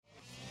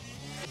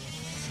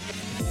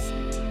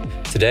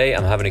Today,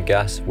 I'm having a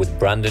gas with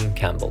Brandon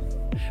Campbell.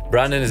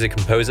 Brandon is a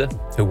composer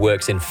who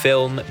works in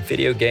film,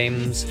 video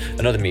games,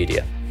 and other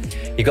media.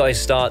 He got his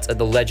start at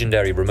the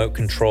legendary Remote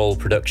Control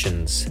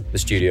Productions, the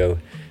studio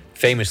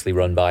famously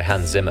run by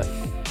Hans Zimmer.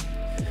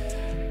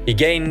 He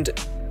gained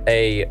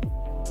a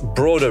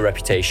broader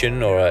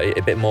reputation, or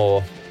a bit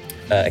more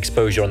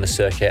exposure on the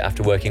circuit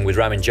after working with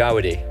Ramin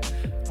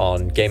Djawadi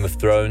on Game of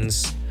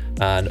Thrones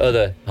and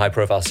other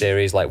high-profile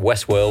series like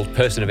Westworld,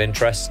 Person of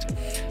Interest,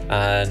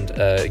 and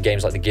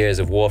games like the Gears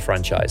of War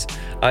franchise.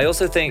 I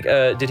also think,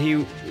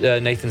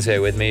 Nathan's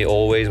here with me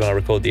always when I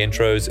record the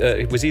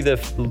intros. Was he the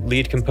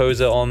lead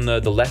composer on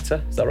The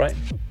Letter? Is that right?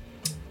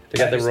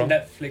 Did I get that wrong?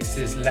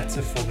 Netflix's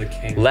Letter for the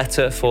King.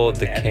 Letter for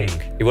the King.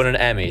 He won an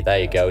Emmy, there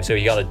you go. So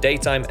he got a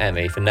daytime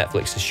Emmy for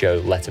Netflix's show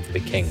Letter for the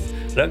King.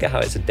 I don't get how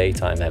it's a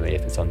daytime Emmy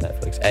if it's on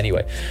Netflix.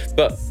 Anyway,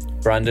 but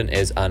Brandon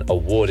is an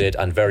awarded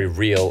and very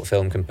real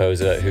film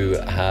composer who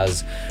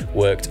has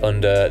worked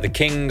under the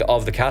king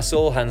of the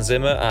castle, Hans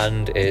Zimmer,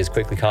 and is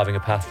quickly carving a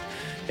path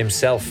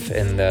himself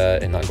in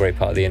that great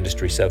part of the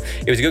industry. So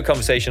it was a good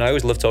conversation. I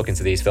always love talking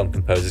to these film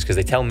composers because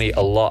they tell me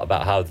a lot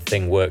about how the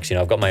thing works. You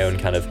know, I've got my own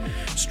kind of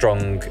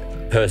strong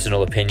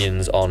personal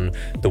opinions on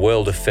the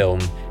world of film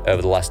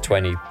over the last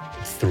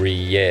 23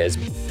 years.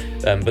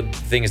 But the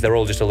thing is, they're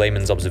all just a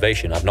layman's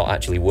observation. I've not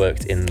actually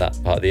worked in that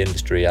part of the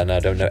industry, and I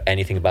don't know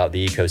anything about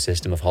the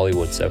ecosystem of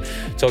Hollywood. So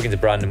talking to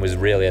Brandon was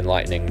really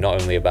enlightening, not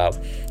only about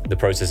the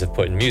process of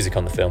putting music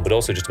on the film, but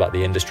also just about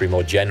the industry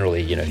more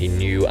generally. You know, he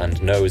knew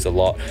and knows a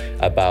lot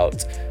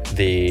about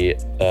the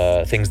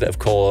things that have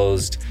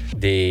caused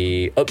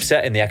the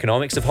upset in the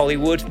economics of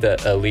Hollywood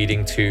that are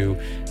leading to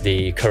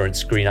the current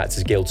Screen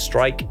Actors Guild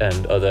strike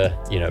and other,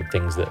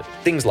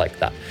 things like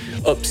that.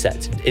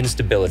 Upset,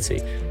 instability.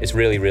 It's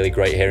really, really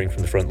great hearing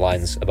from the front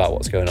lines about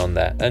what's going on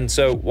there. And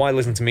so why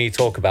listen to me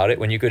talk about it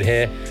when you could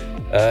hear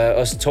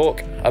us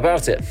talk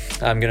about it?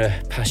 I'm going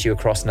to pass you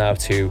across now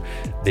to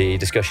the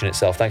discussion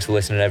itself. Thanks for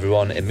listening,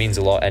 everyone. It means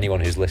a lot.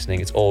 Anyone who's listening,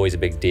 it's always a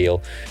big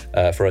deal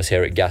for us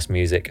here at Gas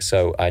Music.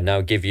 So I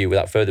now give you,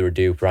 without further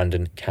ado,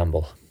 Brandon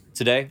Campbell.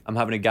 Today, I'm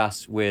having a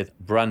gas with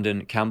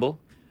Brandon Campbell,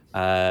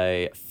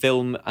 a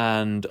film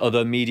and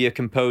other media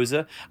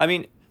composer. I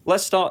mean,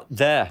 let's start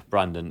there,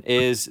 Brandon.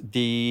 Is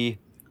the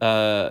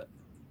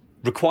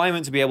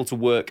requirement to be able to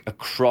work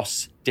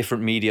across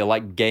different media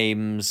like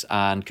games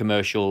and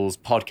commercials,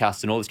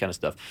 podcasts, and all this kind of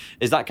stuff,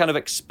 is that kind of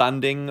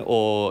expanding,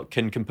 or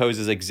can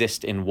composers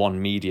exist in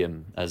one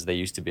medium as they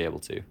used to be able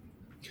to?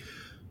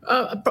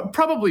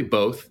 Probably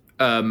both.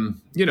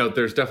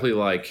 There's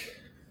definitely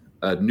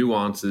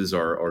nuances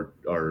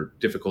or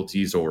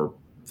difficulties or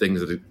things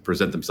that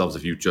present themselves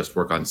if you just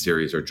work on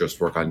series or just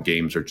work on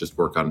games or just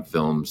work on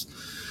films.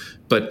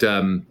 But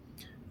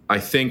I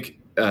think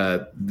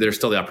there's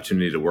still the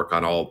opportunity to work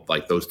on all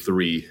those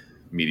three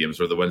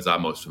mediums, or the ones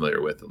I'm most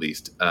familiar with, at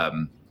least.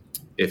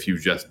 If you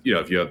just,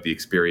 if you have the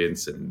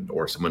experience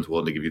or someone's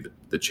willing to give you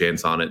the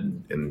chance on it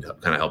and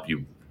kind of help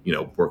you,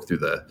 work through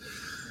the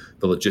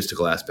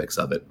logistical aspects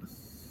of it.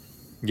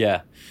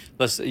 Yeah.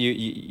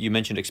 You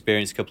mentioned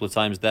experience a couple of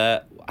times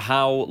there.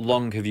 How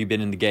long have you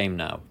been in the game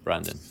now,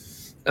 Brandon?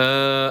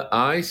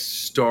 I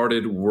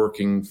started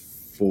working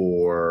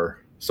so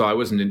I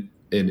was an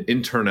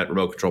intern at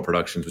Remote Control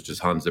Productions, which is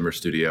Hans Zimmer's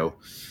studio,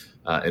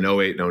 in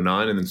 08 and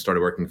 09, and then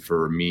started working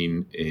for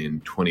Ramin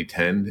in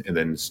 2010, and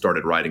then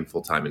started writing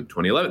full-time in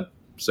 2011.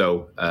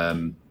 So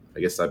I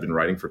guess I've been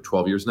writing for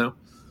 12 years now.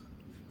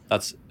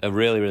 That's a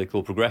really, really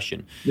cool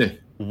progression. Yeah.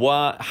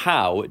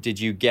 How did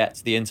you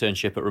get the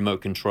internship at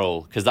Remote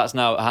Control? Because that's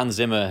now, Hans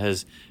Zimmer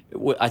has,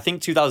 I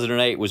think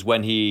 2008 was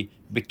when he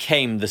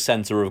became the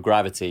center of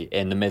gravity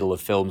in the middle of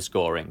film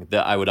scoring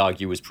that I would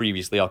argue was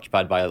previously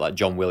occupied by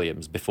John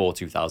Williams before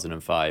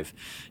 2005.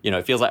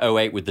 It feels like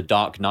 08 with The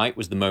Dark Knight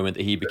was the moment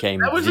that he became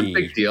That was a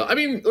big deal. I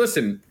mean,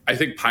 listen, I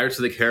think Pirates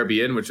of the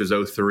Caribbean, which was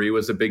 03,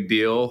 was a big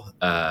deal.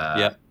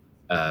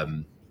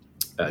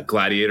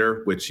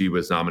 Gladiator, which he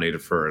was nominated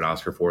for an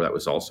Oscar for, that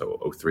was also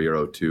 03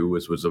 or 02,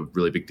 was a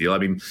really big deal. I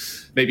mean,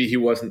 maybe he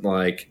wasn't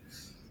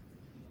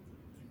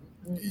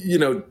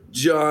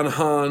John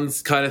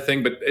Hans kind of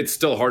thing, but it's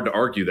still hard to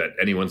argue that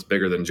anyone's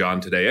bigger than John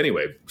today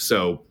anyway.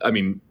 So, I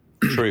mean,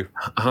 true.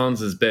 Hans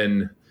has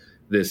been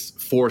this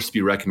force to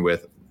be reckoned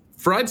with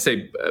for, I'd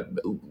say,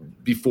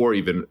 before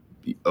even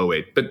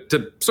 08. But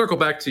to circle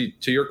back to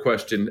your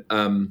question,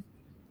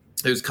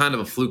 it was kind of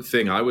a fluke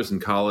thing. I was in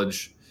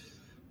college,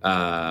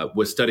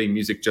 was studying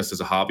music just as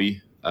a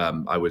hobby.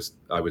 I was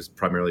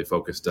primarily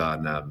focused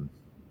on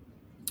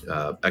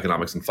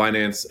economics and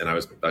finance, and I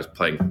was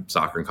playing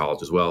soccer in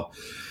college as well.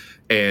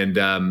 And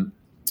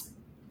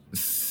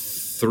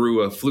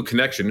through a fluke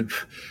connection,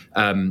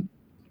 someone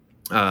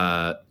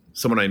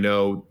I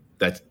know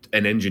that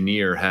an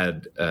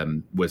engineer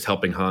was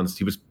helping Hans.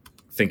 He was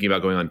thinking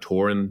about going on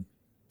tour in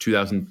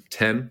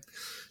 2010,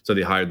 so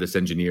they hired this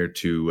engineer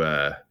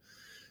to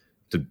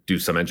do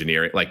some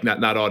engineering,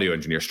 not audio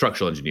engineer,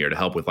 structural engineer, to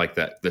help with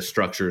the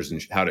structures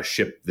and how to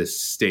ship this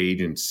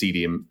stage and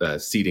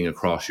seating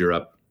across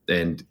Europe.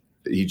 And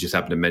he just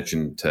happened to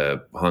mention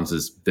to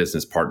Hans's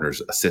business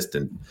partner's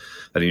assistant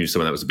that he knew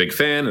someone that was a big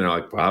fan, and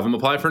I'm like, well, have him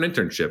apply for an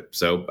internship.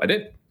 So I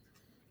did.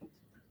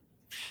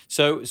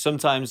 So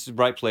sometimes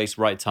right place,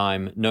 right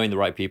time, knowing the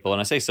right people.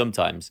 And I say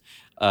sometimes,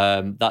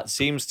 that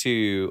seems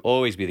to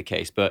always be the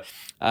case. But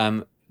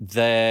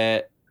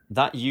that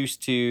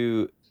used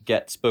to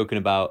get spoken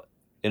about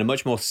in a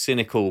much more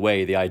cynical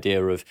way, the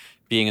idea of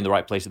being in the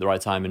right place at the right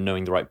time and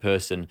knowing the right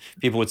person.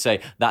 People would say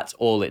that's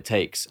all it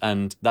takes.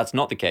 And that's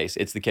not the case.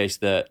 It's the case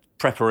that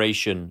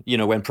preparation,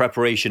 when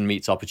preparation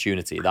meets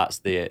opportunity,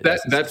 that's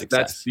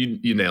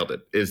you nailed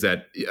it. Is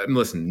that,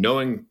 listen,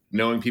 knowing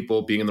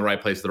people, being in the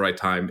right place at the right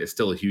time is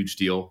still a huge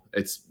deal.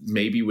 It's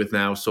maybe with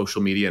now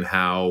social media and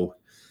how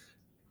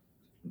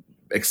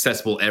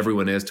accessible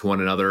everyone is to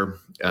one another,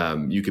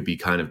 you could be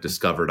kind of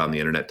discovered on the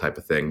internet type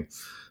of thing.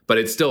 But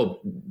it's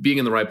still, being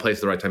in the right place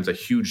at the right time is a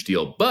huge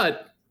deal.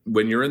 But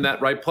when you're in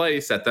that right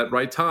place at that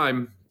right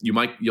time,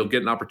 you'll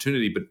get an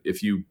opportunity. But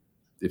if you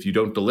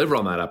don't deliver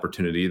on that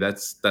opportunity,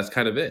 that's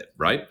kind of it,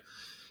 right?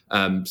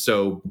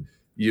 So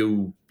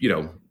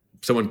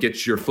someone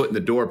gets your foot in the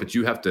door, but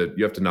you have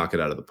to knock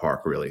it out of the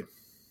park, really.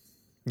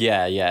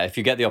 Yeah. If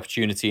you get the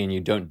opportunity and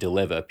you don't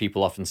deliver,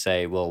 people often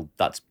say, well,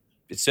 that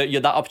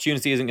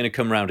opportunity isn't going to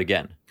come around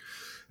again.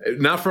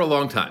 Not for a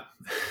long time.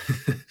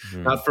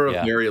 Not for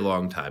a very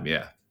long time.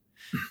 Yeah.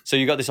 So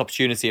you got this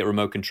opportunity at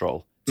Remote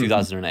Control,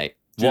 2008.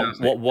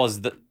 What was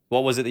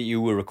it that you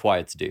were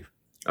required to do?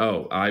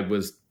 Oh, I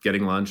was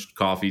getting lunch,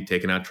 coffee,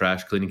 taking out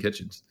trash, cleaning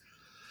kitchens.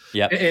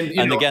 Yeah.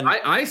 And again,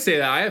 I say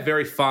that I have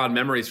very fond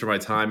memories from my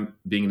time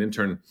being an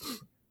intern.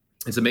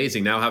 It's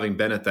amazing now, having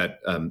been at that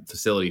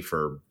facility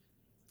for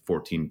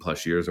 14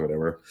 plus years or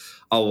whatever,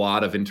 a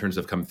lot of interns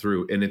have come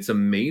through, and it's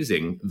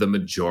amazing. The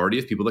majority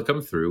of people that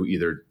come through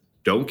either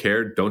don't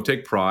care, don't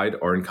take pride,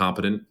 are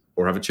incompetent,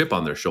 or have a chip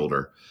on their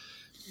shoulder.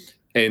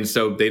 And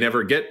so they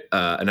never get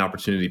an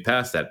opportunity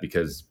past that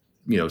because,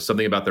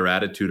 something about their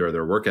attitude or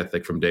their work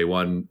ethic from day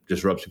one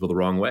just rubs people the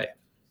wrong way.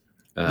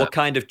 What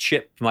kind of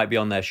chip might be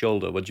on their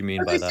shoulder? What do you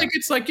mean by that? I think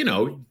it's like,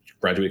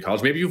 graduate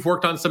college. Maybe you've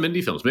worked on some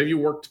indie films. Maybe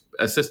you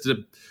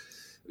assisted,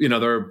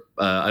 another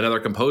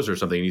composer or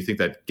something, and you think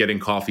that getting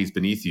coffee is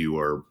beneath you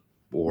or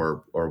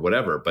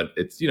whatever. But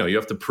it's, you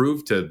have to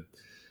prove to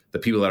the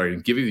people that are going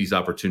to give you these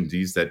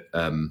opportunities that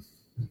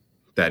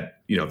they're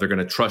going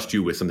to trust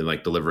you with something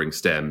like delivering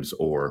stems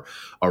or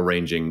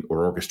arranging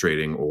or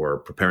orchestrating or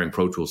preparing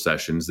Pro Tools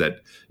sessions,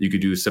 that you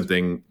could do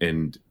something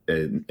and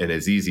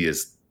as easy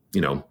as,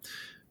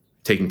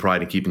 taking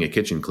pride in keeping a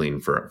kitchen clean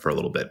for a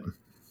little bit.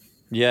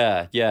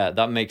 Yeah,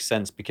 that makes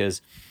sense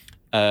because,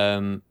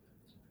 again,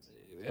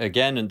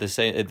 at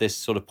this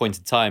sort of point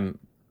in time,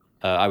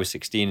 I was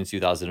 16 in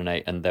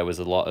 2008, and there was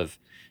a lot of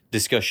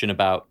discussion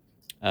about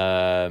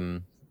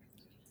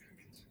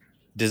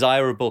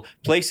desirable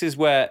places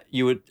where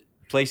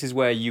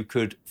you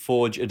could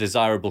forge a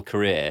desirable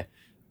career,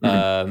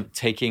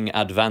 taking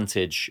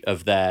advantage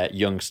of their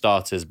young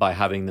starters by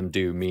having them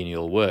do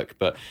menial work.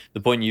 But the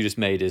point you just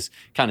made is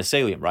kind of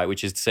salient, right?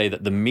 Which is to say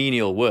that the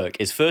menial work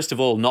is, first of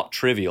all, not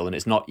trivial and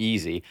it's not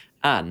easy.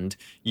 And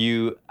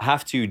you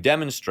have to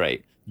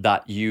demonstrate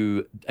that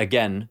you,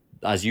 again,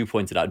 as you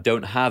pointed out,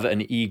 don't have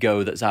an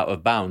ego that's out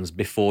of bounds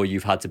before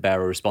you've had to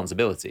bear a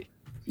responsibility.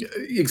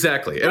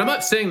 Exactly. And I'm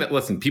not saying that,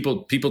 listen,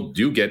 people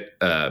do get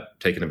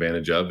taken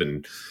advantage of.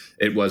 And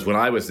it was, when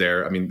I was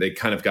there, I mean, they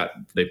kind of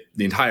the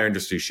entire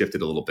industry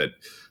shifted a little bit.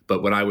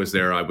 But when I was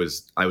there, I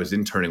was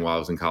interning while I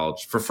was in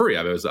college for free.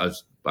 I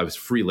was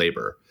free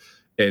labor.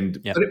 But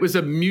it was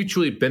a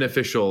mutually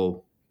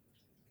beneficial,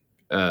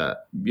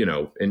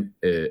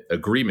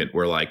 agreement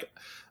where, like,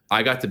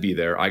 I got to be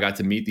there. I got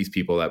to meet these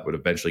people that would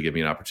eventually give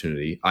me an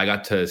opportunity. I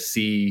got to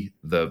see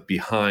the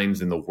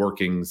behinds and the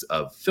workings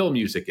of film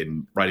music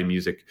and writing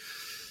music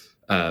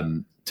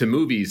to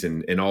movies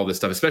and all this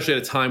stuff, especially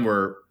at a time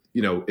where,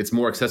 it's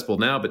more accessible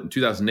now. But in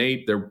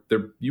 2008, there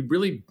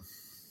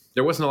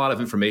wasn't a lot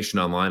of information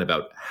online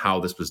about how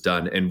this was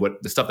done. And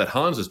what the stuff that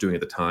Hans was doing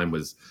at the time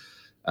was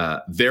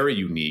very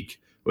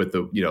unique with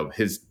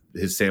his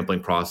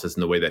sampling process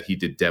and the way that he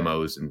did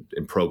demos and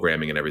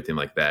programming and everything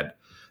like that.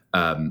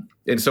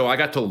 And so I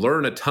got to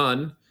learn a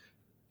ton,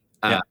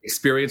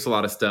 experience a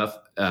lot of stuff,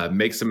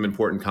 make some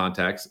important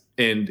contacts.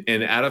 And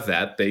out of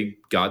that, they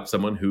got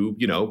someone who,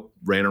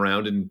 ran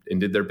around and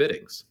did their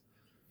biddings.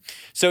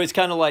 So it's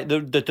kind of like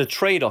the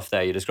trade-off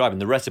there you're describing,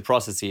 the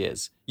reciprocity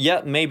is,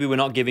 maybe we're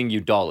not giving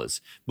you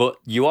dollars, but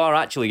you are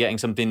actually getting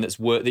something that's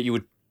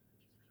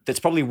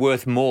probably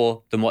worth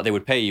more than what they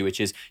would pay you,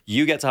 which is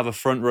you get to have a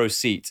front row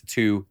seat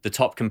to the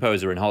top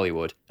composer in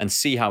Hollywood and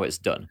see how it's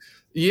done.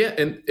 Yeah,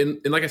 and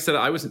like I said,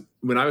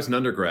 when I was an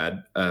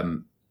undergrad,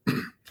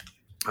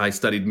 I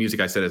studied music.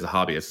 I said as a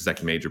hobby, as a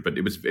second major, but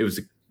it was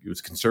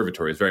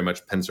conservatory. It was very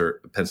much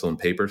pencil and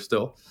paper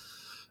still,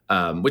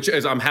 which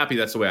is, I'm happy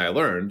that's the way I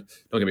learned.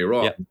 Don't get me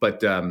wrong,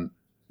 but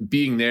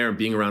being there and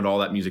being around all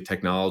that music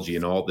technology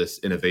and all this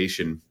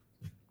innovation,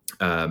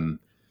 I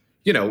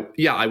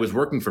was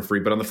working for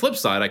free. But on the flip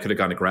side, I could have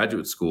gone to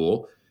graduate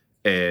school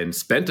and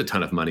spent a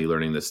ton of money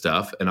learning this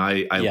stuff. And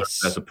I learned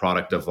as a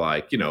product of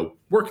like,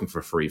 working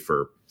for free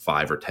for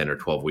 5 or 10 or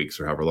 12 weeks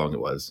or however long it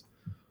was.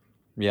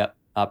 Yeah,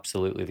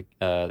 absolutely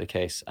the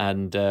case.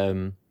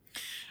 And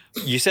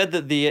you said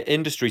that the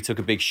industry took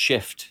a big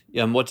shift.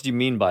 What did you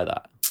mean by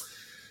that?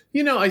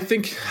 I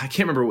can't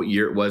remember what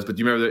year it was, but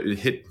do you remember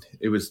that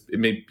it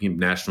made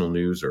national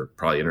news or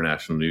probably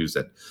international news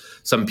that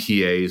some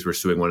PAs were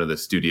suing one of the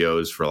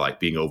studios for like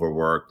being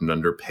overworked and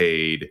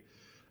underpaid.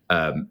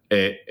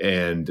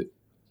 And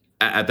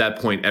at that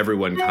point,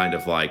 everyone kind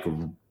of like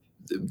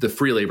the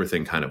free labor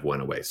thing kind of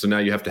went away. So now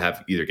you have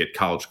to either get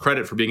college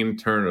credit for being an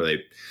intern,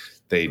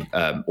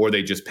 or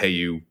they just pay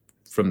you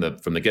from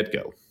the get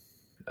go.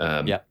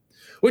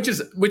 Which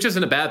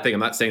isn't a bad thing. I'm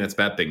not saying that's a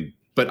bad thing,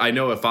 but I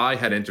know if I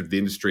had entered the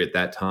industry at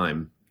that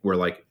time, where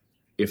like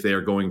if they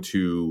are going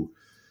to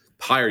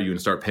hire you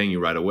and start paying you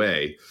right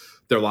away,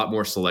 they're a lot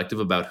more selective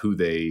about who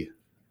they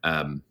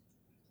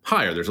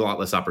hire. There's a lot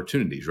less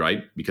opportunities,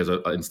 right? Because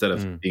instead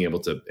of being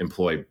able to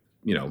employ,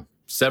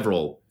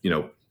 several,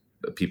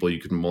 people, you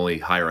can only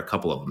hire a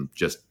couple of them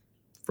just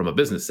from a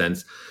business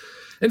sense.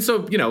 And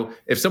so,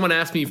 if someone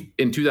asked me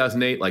in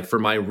 2008, like for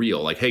my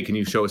reel, like, hey, can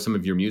you show us some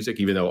of your music?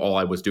 Even though all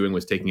I was doing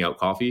was taking out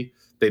coffee,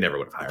 they never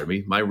would have hired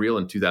me. My reel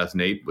in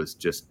 2008 was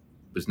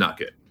not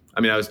good.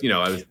 I mean,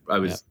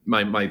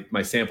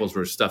 my samples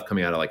were stuff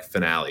coming out of like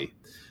Finale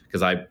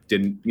because I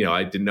didn't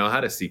know how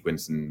to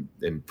sequence and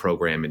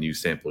program and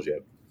use samples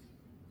yet.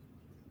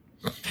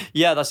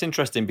 Yeah, that's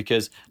interesting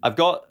because I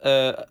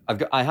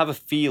have a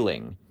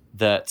feeling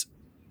that.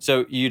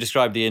 So you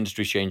described the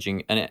industry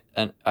changing, and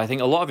I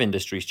think a lot of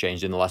industries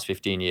changed in the last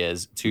 15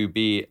 years to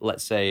be,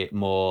 let's say,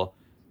 more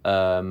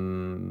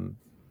to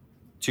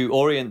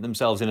orient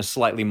themselves in a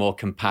slightly more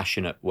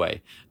compassionate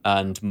way,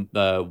 and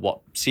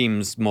what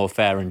seems more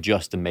fair and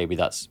just, and maybe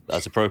that's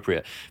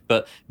appropriate.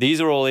 But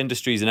these are all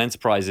industries and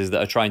enterprises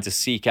that are trying to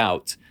seek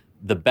out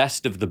the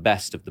best of the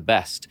best of the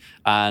best,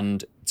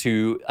 and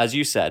to, as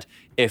you said,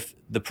 if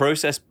the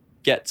process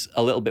gets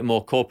a little bit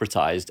more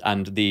corporatized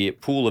and the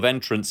pool of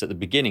entrants at the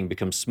beginning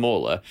becomes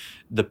smaller,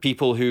 the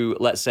people who,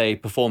 let's say,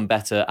 perform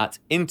better at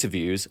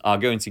interviews are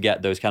going to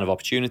get those kind of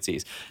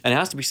opportunities. And it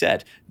has to be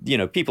said,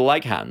 people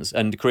like Hans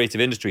and creative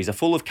industries are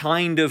full of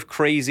kind of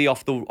crazy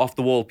off the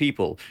wall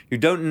people who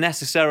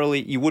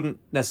you wouldn't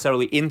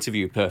necessarily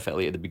interview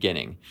perfectly at the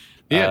begining.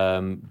 Yeah.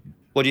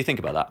 What do you think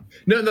about that?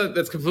 No,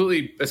 that's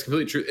completely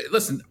true.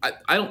 Listen,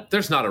 I don't.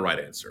 There's not a right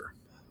answer.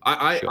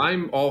 Sure.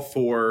 I'm all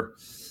for.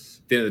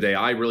 At the end of the day,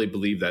 I really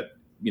believe that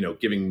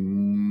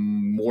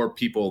giving more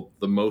people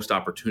the most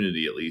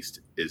opportunity, at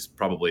least, is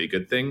probably a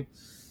good thing.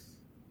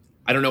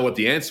 I don't know what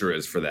the answer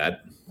is for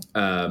that,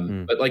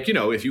 but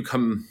if you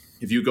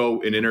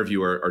go and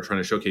interview or are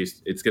trying to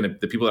showcase,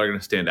 the people that are going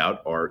to stand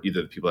out are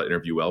either the people that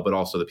interview well, but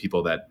also the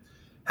people that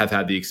have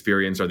had the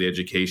experience or the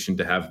education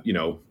to have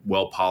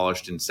well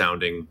polished and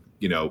sounding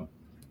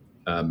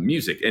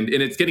music, and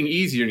it's getting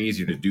easier and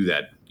easier to do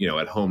that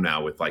at home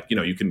now with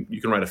you can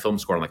write a film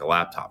score on like a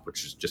laptop,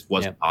 which just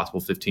wasn't possible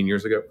 15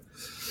 years ago.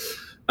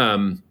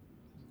 But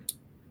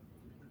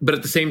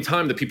at the same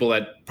time, the people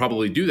that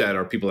probably do that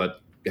are people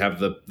that have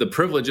the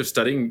privilege of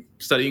studying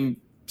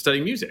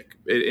music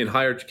in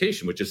higher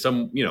education, which is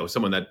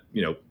someone that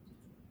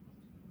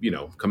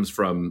comes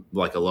from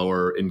like a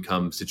lower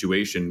income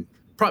situation,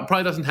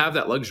 probably doesn't have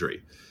that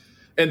luxury.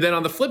 And then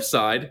on the flip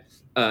side,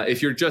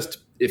 if you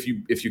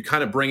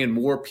kind of bring in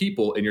more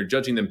people and you're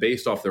judging them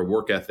based off their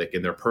work ethic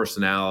and their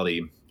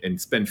personality and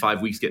spend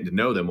 5 weeks getting to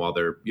know them while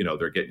they're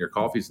getting your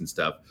coffees and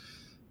stuff,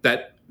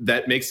 that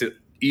makes it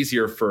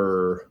easier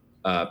for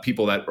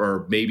people that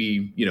are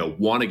maybe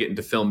want to get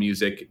into film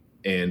music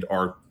and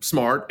are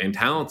smart and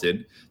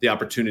talented, the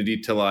opportunity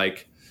to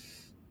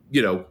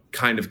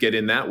kind of get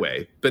in that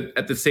way. But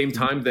at the same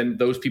time, then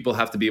those people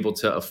have to be able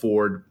to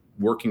afford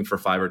working for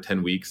 5 or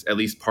 10 weeks, at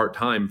least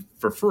part-time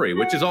for free,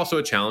 which is also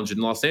a challenge in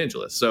Los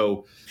Angeles.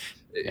 So,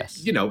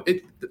 yes.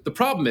 The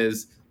problem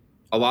is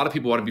a lot of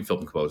people want to be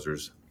film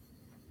composers,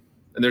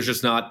 and there's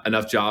just not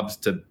enough jobs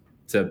to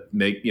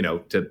make,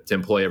 to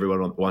employ everyone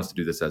who wants to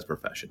do this as a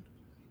profession.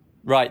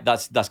 Right.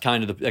 That's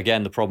kind of,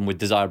 the problem with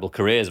desirable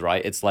careers,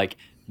 right? It's like,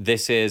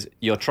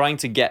 you're trying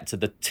to get to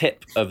the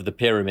tip of the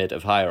pyramid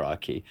of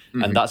hierarchy,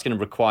 and that's going to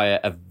require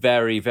a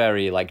very,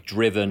 very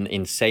driven,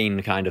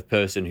 insane kind of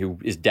person who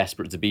is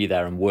desperate to be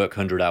there and work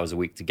 100 hours a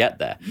week to get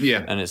there.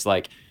 Yeah. And it's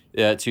like,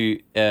 if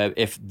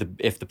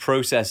the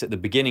process at the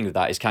beginning of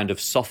that is kind of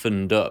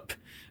softened up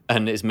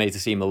and it's made to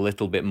seem a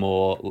little bit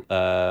more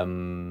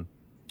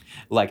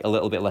a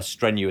little bit less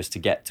strenuous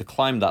to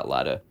climb that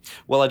ladder.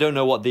 Well, I don't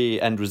know what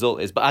the end result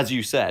is, but as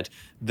you said,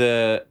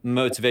 the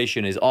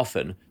motivation is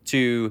often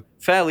to,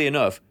 fairly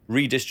enough,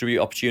 redistribute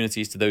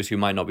opportunities to those who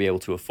might not be able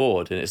to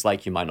afford. And it's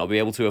like, you might not be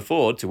able to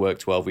afford to work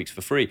 12 weeks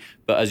for free.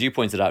 But as you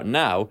pointed out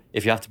now,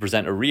 if you have to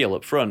present a reel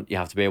up front, you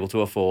have to be able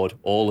to afford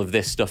all of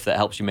this stuff that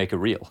helps you make a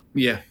reel.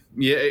 Yeah,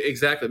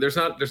 exactly. There's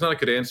not a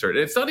good answer.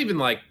 It's not even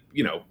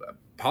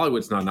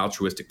Hollywood's not an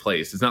altruistic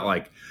place. It's not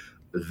like,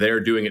 they're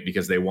doing it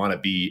because they want to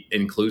be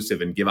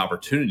inclusive and give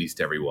opportunities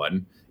to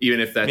everyone, even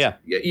if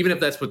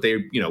that's what they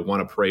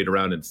want to parade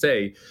around and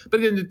say. But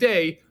at the end of the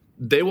day,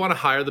 they want to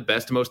hire the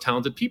best and most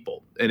talented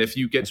people. And if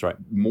you get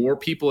more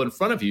people in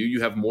front of you, you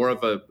have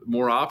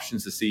more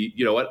options to see,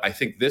 you know what, I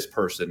think this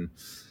person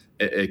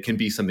it can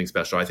be something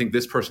special. I think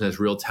this person has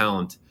real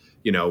talent,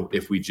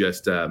 if we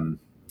just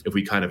if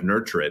we kind of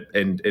nurture it.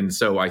 And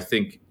so I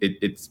think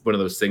it's one of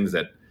those things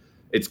that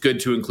it's good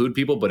to include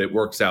people, but it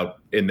works out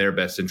in their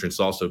best interest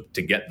also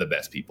to get the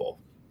best people.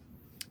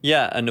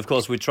 Yeah, and of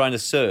course we're trying to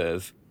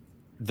serve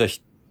the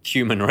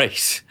human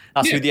race.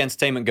 That's who the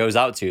entertainment goes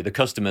out to. The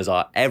customers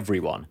are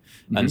everyone.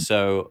 Mm-hmm. And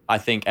so I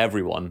think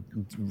everyone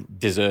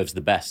deserves the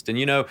best. And,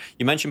 you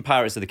mentioned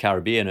Pirates of the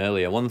Caribbean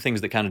earlier. One of the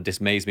things that kind of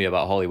dismays me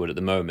about Hollywood at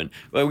the moment,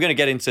 well, we're going to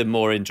get into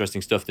more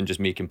interesting stuff than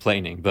just me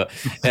complaining, but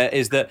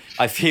is that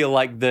I feel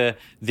like it's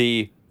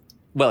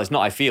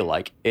not I feel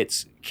like,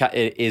 it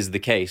is the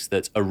case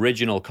that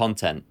original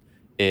content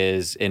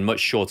is in much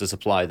shorter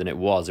supply than it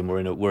was, and we're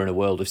in a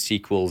world of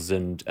sequels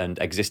and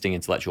existing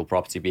intellectual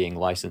property being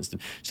licensed.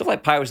 And stuff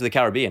like Pirates of the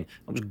Caribbean,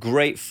 it was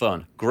great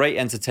fun, great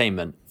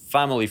entertainment,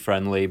 family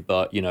friendly,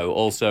 but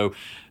also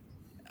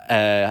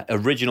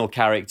original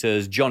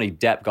characters. Johnny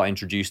Depp got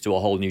introduced to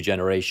a whole new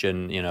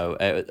generation.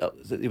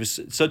 It was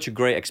such a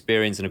great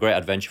experience and a great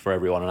adventure for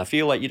everyone. And I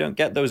feel like you don't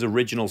get those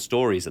original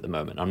stories at the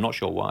moment. I'm not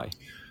sure why.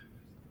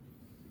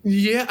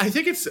 Yeah, I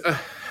think it's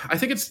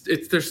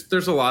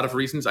there's a lot of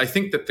reasons. I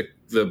think that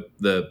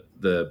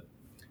the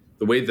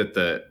way that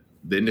the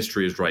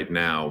industry is right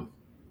now,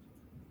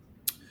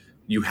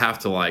 you have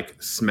to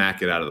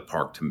smack it out of the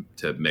park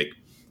to make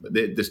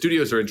the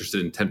studios are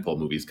interested in tentpole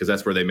movies because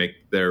that's where they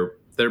make their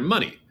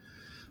money,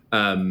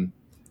 and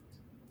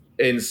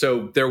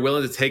so they're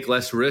willing to take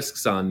less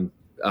risks on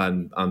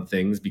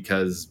things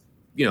because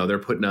they're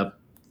putting up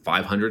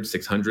 $500,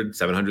 $600,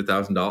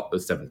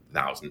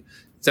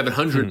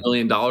 $700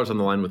 million on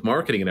the line with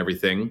marketing and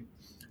everything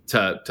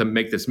to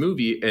make this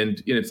movie.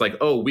 And it's like,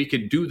 oh, we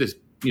could do this,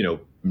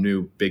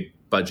 new big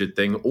budget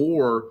thing,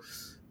 or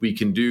we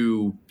can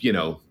do, I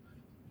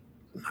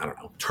don't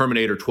know,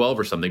 Terminator 12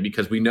 or something,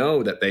 because we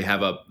know that they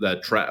have a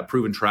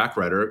proven track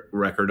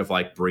record of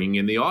bringing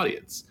in the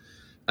audience.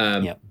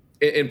 And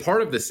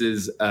part of this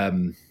is,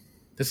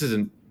 this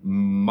isn't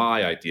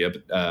my idea,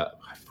 but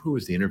who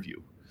was the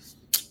interview?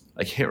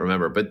 I can't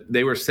remember, but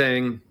they were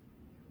saying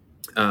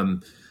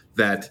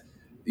that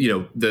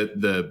the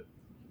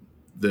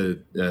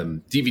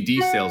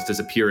DVD sales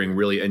disappearing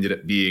really ended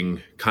up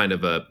being kind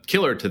of a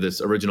killer to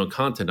this original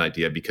content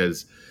idea,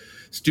 because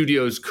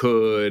studios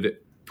could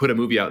put a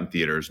movie out in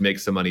theaters, make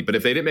some money, but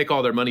if they didn't make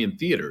all their money in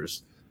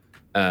theaters,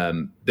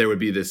 there would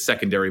be this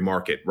secondary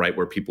market, right,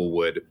 where people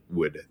would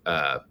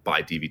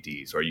buy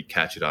DVDs, or you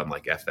catch it on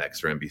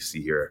FX or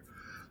NBC here.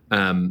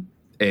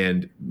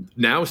 And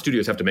now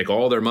studios have to make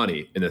all their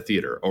money in the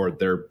theater, or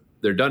they're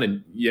done.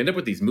 And you end up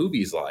with these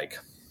movies like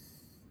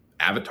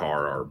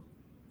Avatar or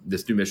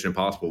this new Mission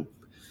Impossible,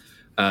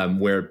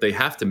 where they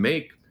have to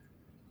make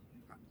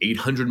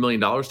 $800 million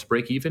to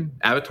break even.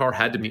 Avatar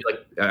had to be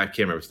I can't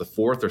remember, it's the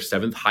 4th or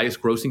 7th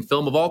highest grossing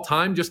film of all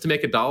time just to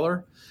make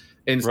 $1.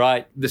 And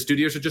the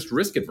studios are just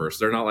risk adverse.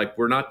 They're not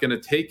we're not going to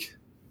take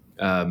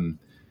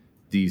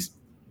these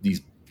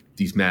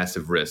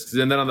massive risks.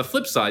 And then on the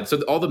flip side,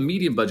 so all the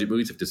medium budget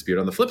movies have disappeared.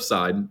 On the flip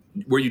side,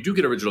 where you do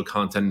get original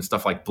content and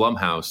stuff like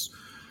Blumhouse,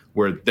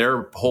 where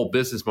their whole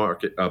business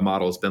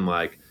model has been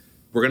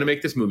we're going to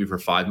make this movie for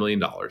 $5 million.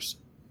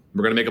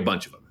 We're going to make a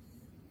bunch of them.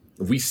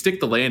 If we stick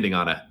the landing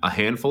on a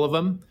handful of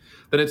them,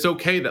 then it's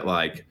okay that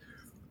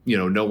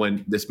no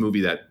one, this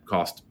movie that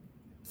cost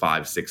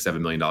 $5, $6, $7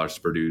 million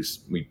to produce,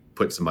 we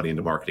put some money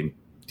into marketing,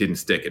 didn't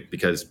stick it,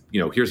 because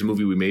here's a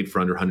movie we made for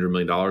under $100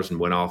 million and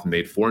went off and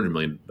made $400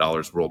 million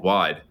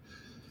worldwide.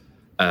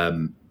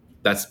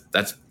 That's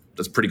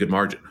pretty good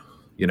margin,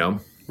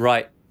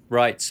 Right.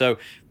 So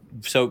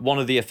one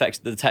of the effects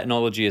that the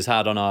technology has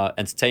had on our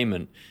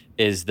entertainment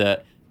is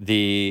that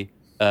the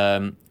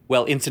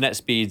internet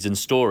speeds and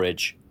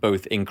storage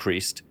both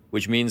increased,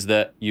 which means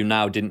that you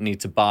now didn't need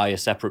to buy a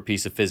separate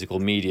piece of physical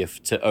media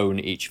to own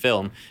each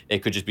film.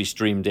 It could just be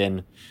streamed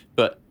in.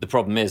 But the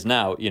problem is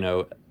now,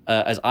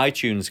 as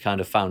iTunes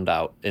kind of found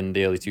out in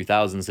the early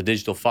 2000s, the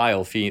digital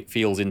file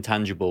feels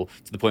intangible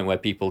to the point where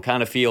people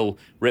kind of feel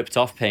ripped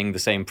off paying the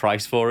same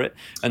price for it.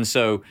 And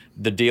so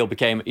the deal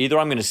became either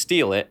I'm going to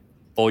steal it,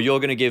 or you're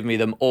going to give me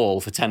them all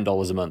for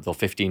 $10 a month or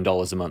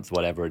 $15 a month,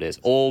 whatever it is.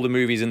 All the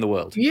movies in the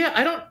world. Yeah,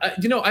 I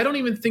don't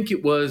even think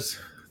it was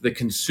the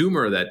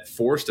consumer that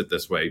forced it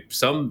this way.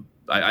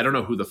 I don't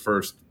know who the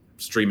first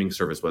streaming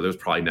service was. It was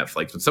probably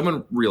Netflix. But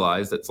someone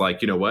realized it's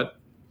you know what?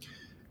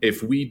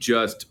 If we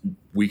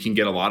can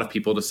get a lot of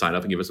people to sign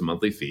up and give us a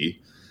monthly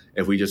fee.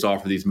 If we just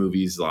offer these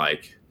movies on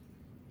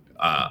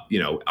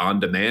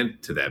demand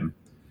to them,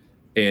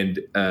 and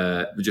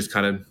we just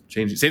kind of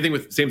change it. Same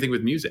thing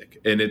with music.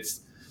 And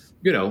it's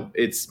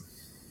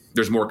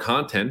there's more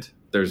content.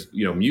 There's,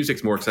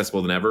 music's more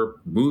accessible than ever.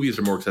 Movies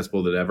are more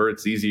accessible than ever.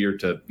 It's easier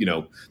to,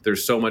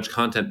 there's so much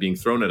content being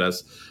thrown at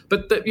us.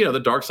 But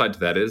the dark side to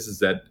that is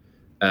that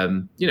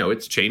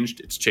It's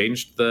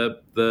changed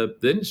the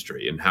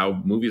industry and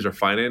how movies are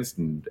financed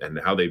and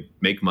how they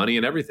make money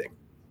and everything.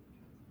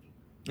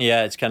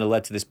 Yeah, it's kind of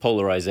led to this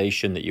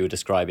polarization that you were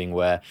describing,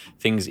 where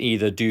things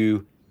either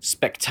do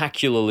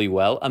spectacularly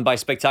well, and by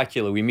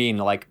spectacular we mean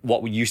like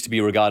what used to be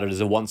regarded as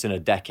a once in a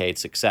decade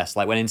success.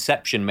 Like when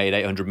Inception made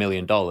 $800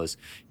 million, in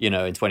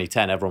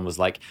 2010, everyone was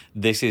like,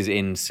 this is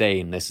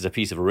insane, this is a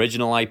piece of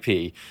original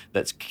IP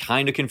that's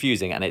kind of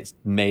confusing, and it's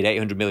made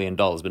 $800 million.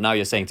 But now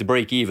you're saying to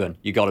break even,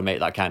 you got to make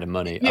that kind of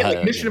money. Yeah,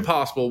 like Mission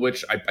Impossible,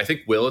 which I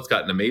think it's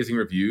gotten amazing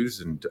reviews,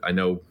 and I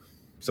know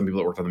some people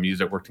that worked on the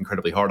music worked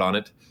incredibly hard on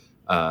it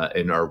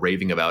and are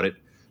raving about it,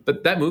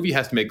 but that movie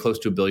has to make close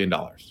to $1 billion.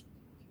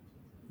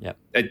 Yeah,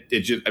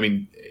 it just,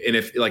 and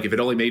if it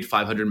only made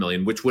 500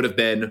 million, which would have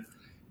been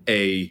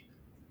a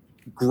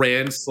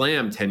grand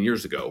slam 10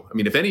 years ago. I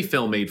mean, if any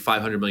film made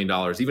 $500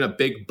 million, even a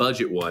big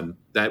budget one,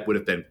 that would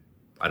have been,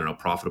 I don't know,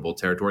 profitable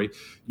territory.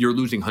 You're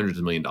losing hundreds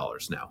of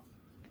 $millions now.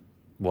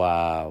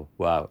 Wow.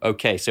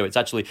 Okay, so it's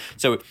actually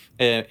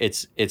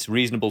it's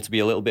reasonable to be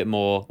a little bit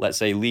more, let's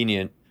say,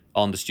 lenient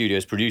on the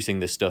studios producing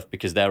this stuff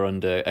because they're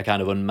under a kind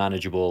of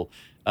unmanageable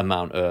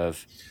amount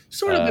of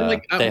sort of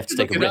they have to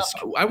take a risk.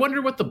 I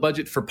wonder what the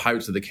budget for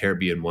Pirates of the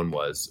Caribbean one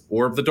was,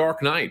 or The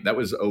Dark Knight. That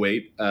was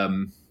 2008.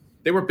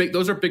 They were big.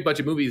 Those are big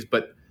budget movies,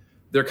 but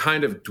they're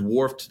kind of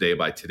dwarfed today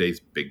by today's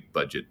big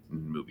budget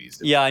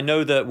movies. Yeah, I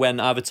know that when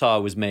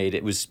Avatar was made,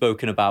 it was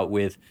spoken about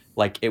with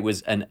like it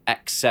was an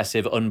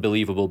excessive,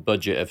 unbelievable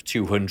budget of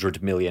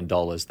 $200 million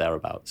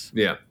thereabouts.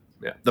 Yeah.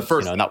 The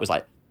first, and that was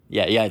like.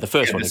 Yeah, the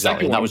first one,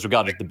 exactly. And that was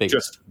regarded as the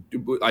biggest.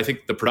 I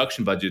think the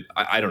production budget,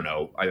 I don't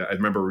know. I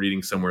remember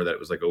reading somewhere that it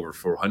was like over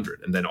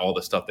 400, and then all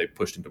the stuff they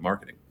pushed into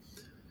marketing.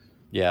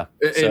 Yeah.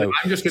 And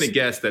I'm just going to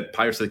guess that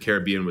Pirates of the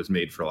Caribbean was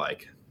made for I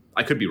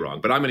could be wrong,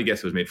 but I'm going to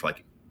guess it was made for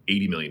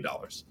 $80 million.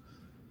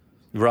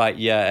 Right,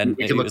 yeah, and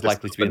it was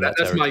likely to be in that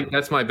territory.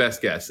 That's my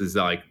best guess, is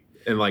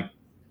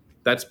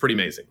that's pretty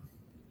amazing.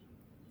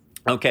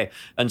 Okay.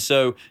 And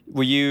so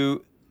were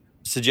you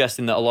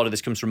suggesting that a lot of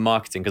this comes from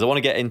marketing? Because I want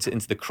to get into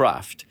the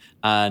craft,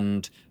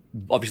 and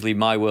obviously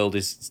my world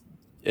is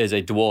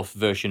a dwarf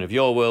version of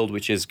your world,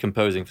 which is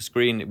composing for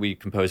screen. We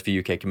compose for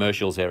UK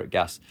commercials here at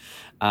Gas,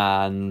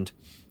 and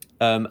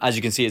as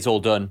you can see, it's all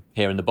done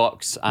here in the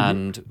box.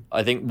 And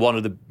I think one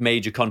of the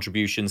major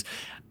contributions,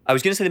 I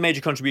was going to say the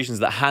major contributions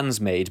that Hans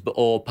made,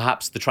 or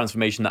perhaps the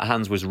transformation that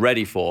Hans was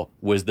ready for,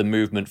 was the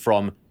movement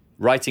from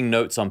writing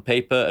notes on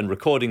paper and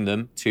recording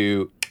them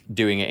to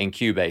doing it in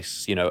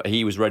Cubase.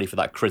 He was ready for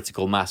that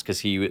critical mass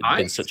because he had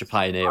been such a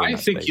pioneer. I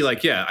think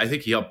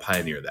he helped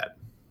pioneer that.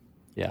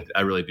 Yeah,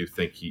 I really do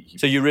think he.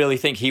 So you really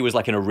think he was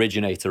like an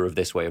originator of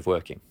this way of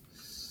working?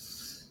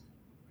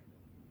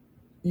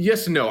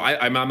 Yes and no.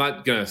 I'm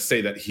not gonna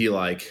say that he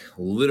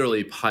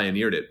literally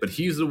pioneered it, but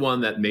he's the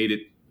one that made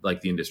it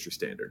the industry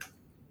standard.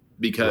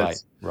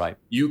 Because right.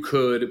 You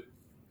could,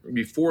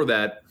 before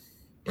that,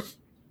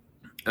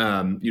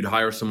 you'd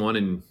hire someone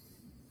and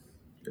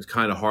it's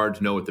kind of hard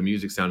to know what the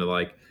music sounded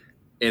like.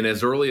 And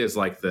as early as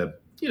Hans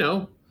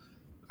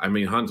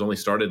only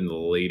started in the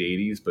late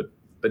 80s, but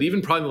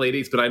even probably in the late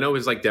 80s, but I know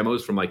his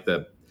demos from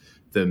the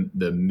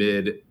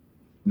mid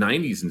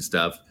 90s and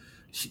stuff,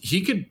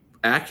 he could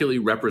accurately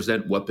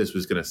represent what this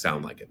was going to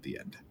sound like at the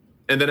end.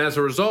 And then as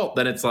a result,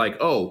 then it's I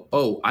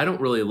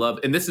don't really love,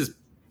 and this is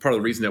part of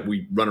the reason that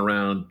we run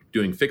around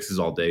doing fixes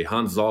all day.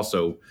 Hans is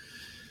also,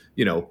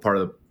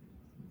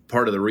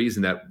 part of the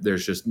reason that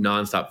there's just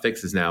nonstop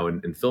fixes now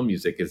in film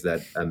music is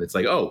that it's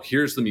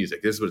here's the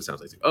music. This is what it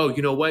sounds like. Oh,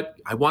 you know what?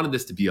 I wanted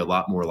this to be a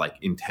lot more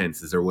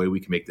intense. Is there a way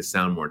we can make this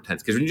sound more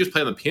intense? Because when you just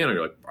play on the piano,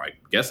 you're I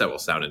guess that will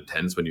sound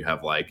intense when you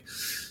have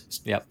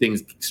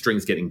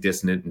strings getting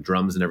dissonant and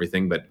drums and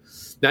everything. But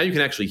now you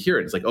can actually hear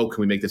it. It's can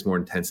we make this more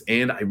intense?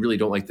 And I really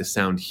don't like the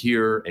sound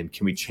here. And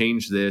can we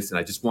change this? And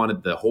I just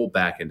wanted the whole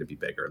back end to be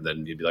bigger. And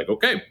then you'd be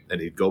okay.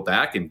 And he'd go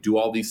back and do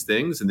all these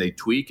things, and they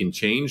tweak and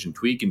change and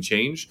tweak and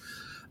change.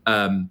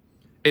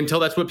 Until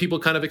that's what people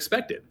kind of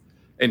expected,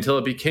 until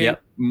it became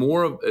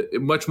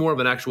much more of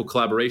an actual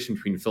collaboration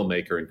between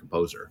filmmaker and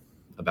composer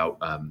about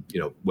the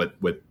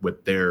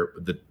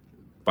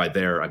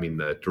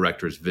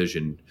director's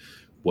vision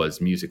was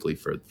musically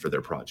for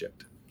their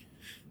project.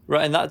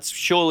 Right, and that's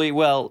surely,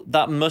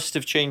 that must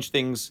have changed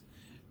things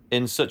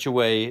in such a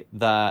way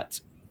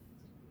that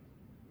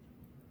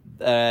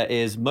there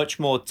is much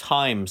more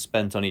time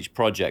spent on each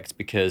project,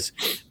 because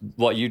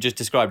what you just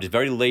described is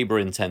very labor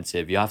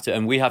intensive. You have to,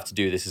 and we have to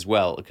do this as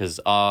well, because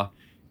our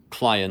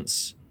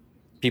clients,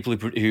 people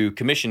who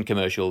commission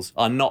commercials,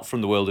 are not from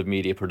the world of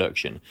media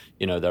production.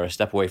 They're a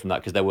step away from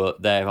that because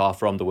they are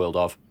from the world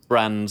of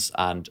brands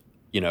and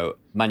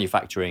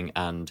manufacturing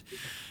and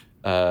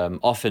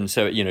often,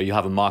 so you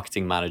have a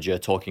marketing manager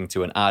talking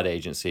to an ad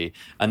agency,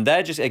 and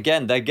they're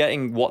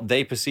getting what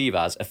they perceive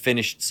as a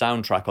finished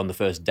soundtrack on the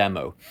first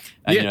demo,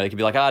 and they can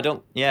be I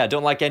don't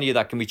like any of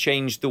that. Can we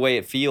change the way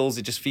it feels?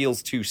 It just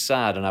feels too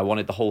sad, and I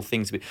wanted the whole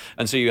thing to be.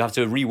 And so you have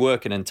to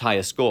rework an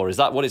entire score. Is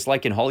that what it's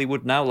like in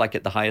Hollywood now,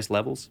 at the highest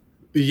levels?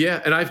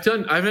 Yeah, and I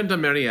haven't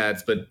done many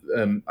ads, but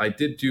I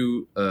did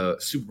do a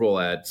Super Bowl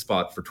ad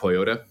spot for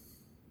Toyota,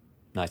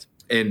 Nice.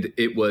 and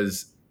it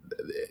was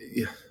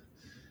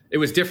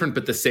different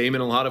but the same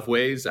in a lot of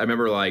ways. I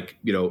remember, like,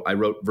 I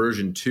wrote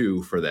version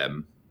 2 for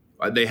them.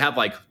 They have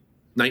like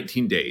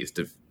 19 days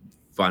to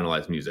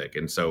finalize music,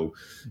 and so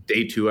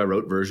day 2 I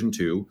wrote version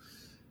 2,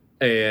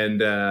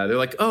 and they're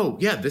like, "Oh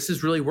yeah, this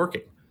is really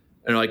working."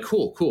 And they're like,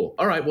 "Cool.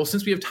 All right, well,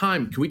 since we have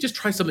time, can we just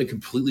try something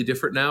completely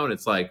different now?" And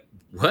it's like,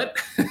 what?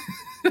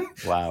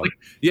 Wow. Like,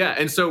 yeah.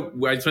 And so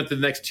I spent the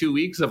next 2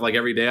 weeks of, like,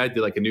 every day I did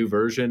like a new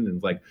version,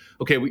 and like,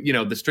 okay,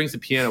 the strings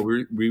and piano,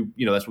 we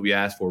that's what we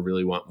asked for,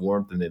 really want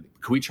warmth. And then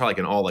could we try like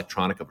an all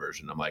electronica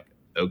version? I'm like,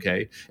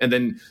 okay. And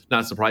then,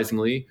 not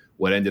surprisingly,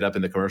 what ended up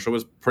in the commercial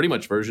was pretty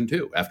much version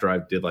 2 after I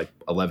did like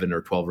 11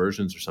 or 12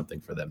 versions or something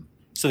for them.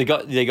 So they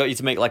got you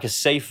to make like a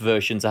safe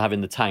version to have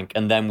in the tank,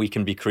 and then we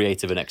can be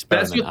creative and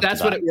experiment.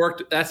 That's what it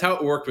worked. That's how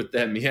it worked with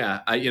them. Yeah.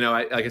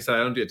 Like I said, I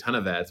don't do a ton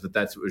of ads, but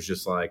it was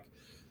just like,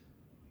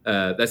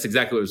 that's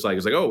exactly what it was like. It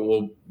was like, oh,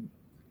 well,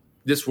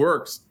 this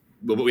works,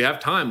 but we have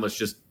time. Let's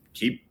just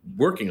keep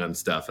working on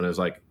stuff. And I was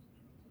like,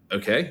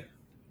 okay,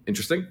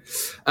 interesting.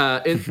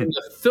 In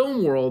the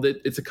film world,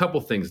 it's a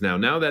couple things now.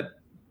 Now that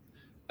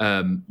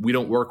we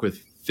don't work with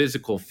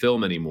physical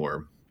film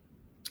anymore,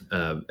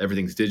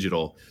 everything's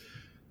digital.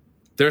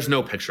 There's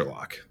no picture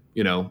lock.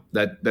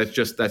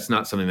 That's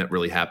not something that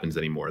really happens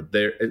anymore.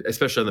 There,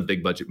 especially on the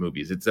big budget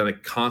movies, it's in a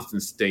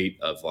constant state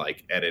of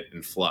like edit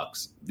and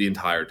flux the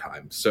entire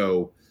time.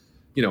 So,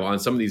 on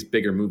some of these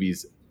bigger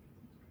movies,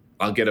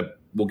 we'll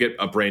get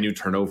a brand new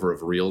turnover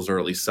of reels, or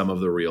at least some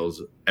of the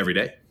reels,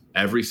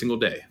 every single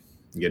day.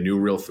 You get a new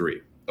reel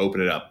 3,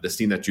 open it up. The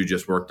scene that you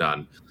just worked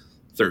on,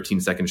 13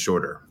 seconds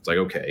shorter. It's like,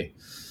 okay,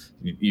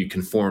 you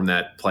conform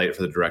that, play it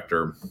for the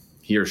director.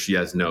 He or she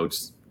has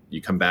notes.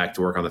 You come back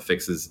to work on the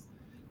fixes.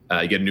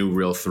 You get a new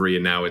reel 3,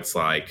 and now it's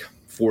like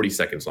 40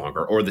 seconds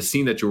longer. Or the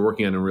scene that you're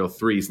working on in reel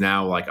 3 is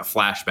now like a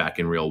flashback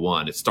in reel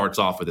 1. It starts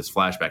off with this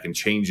flashback and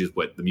changes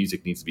what the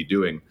music needs to be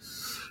doing.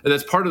 And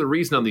that's part of the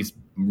reason on these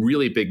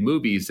really big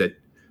movies that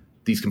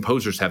these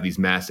composers have these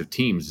massive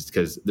teams, is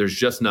because there's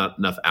just not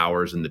enough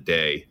hours in the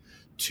day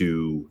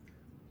to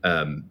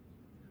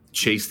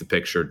chase the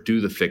picture,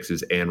 do the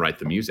fixes, and write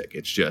the music.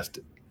 It's just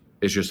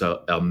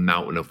a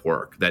mountain of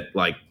work that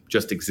like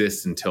just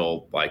exists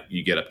until like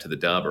you get up to the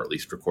dub, or at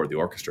least record the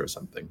orchestra or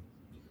something.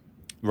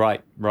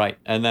 Right.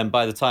 And then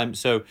by the time,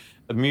 so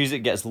the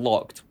music gets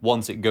locked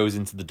once it goes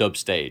into the dub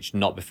stage,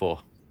 not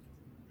before.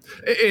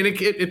 And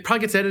it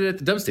probably gets edited at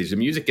the dub stage. The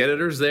music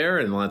editor's there,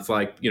 and it's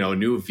like, a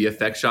new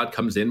VFX shot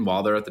comes in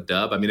while they're at the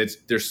dub. I mean,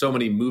 there's so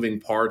many moving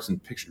parts,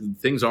 and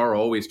things are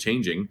always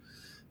changing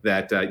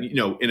that,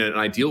 in an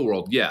ideal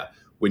world, yeah,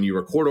 when you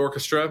record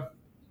orchestra,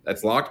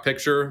 that's locked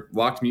picture,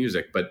 locked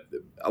music. But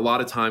a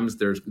lot of times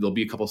there'll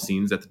be a couple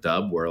scenes at the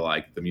dub where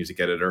like the music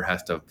editor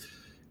has to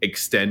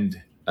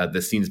extend, the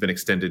scene's been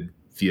extended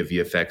via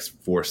VFX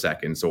 4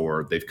 seconds,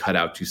 or they've cut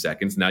out 2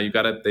 seconds. Now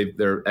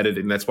they're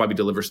editing. That's why we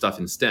deliver stuff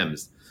in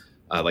stems,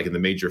 like in the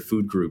major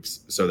food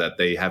groups, so that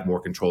they have more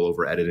control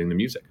over editing the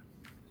music.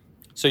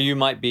 So you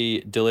might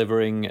be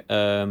delivering,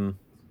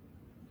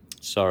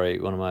 sorry,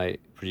 one of my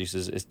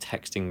producers is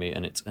texting me,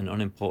 and it's an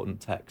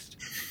unimportant text.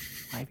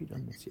 Why have you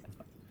done this yet?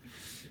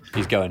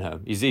 He's going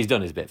home. He's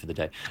done his bit for the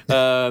day.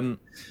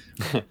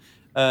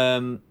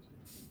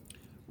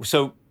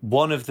 So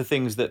one of the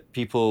things that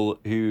people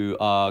who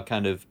are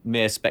kind of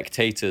mere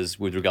spectators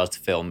with regards to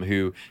film,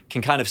 who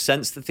can kind of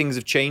sense that things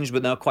have changed,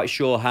 but they're not quite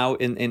sure how,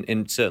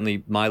 in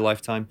certainly my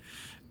lifetime.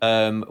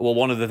 Well,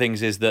 one of the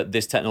things is that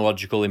this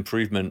technological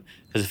improvement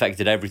has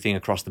affected everything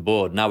across the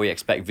board. Now we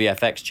expect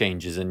VFX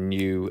changes and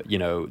new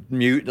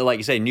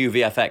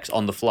VFX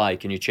on the fly.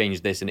 Can you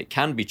change this? And it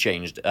can be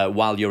changed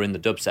while you're in the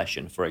dub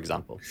session, for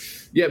example.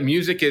 Yeah,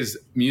 music is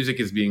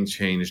being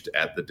changed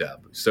at the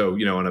dub. So,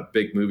 on a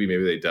big movie,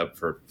 maybe they dub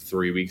for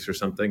 3 weeks or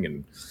something,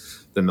 and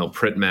then they'll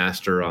print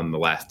master on the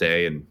last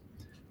day. And,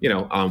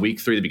 on week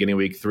 3, the beginning of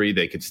week 3,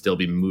 they could still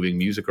be moving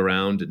music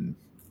around. And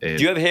do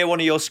you ever hear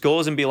one of your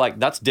scores and be like,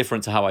 that's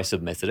different to how I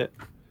submitted it?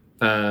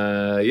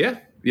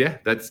 Yeah,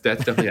 that's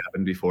definitely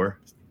happened before,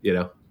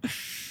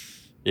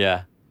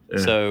 Yeah.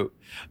 So,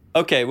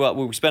 okay, well,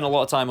 we spent a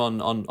lot of time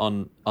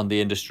on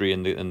the industry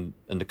and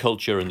the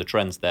culture and the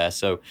trends there.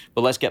 So,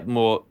 but let's get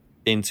more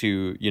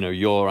into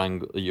your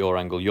angle,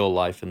 your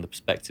life, and the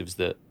perspectives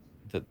that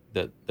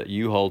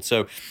you hold.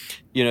 So,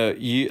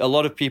 a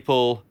lot of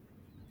people,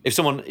 if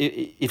someone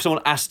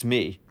asked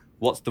me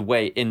what's the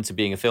way into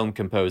being a film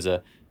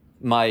composer,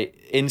 my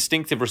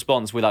instinctive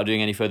response without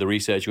doing any further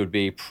research would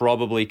be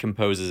probably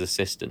composer's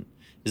assistant.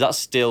 Is that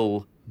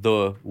still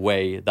the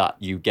way that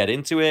you get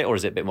into it, or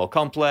is it a bit more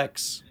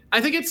complex?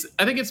 I think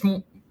it's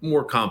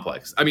more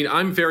complex. I mean,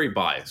 I'm very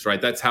biased,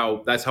 right? That's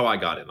how I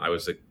got in. I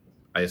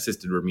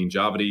assisted Ramin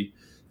Javadi,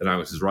 then I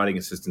was his writing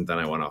assistant, then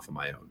I went off on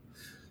my own.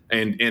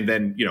 And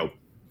then,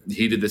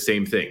 he did the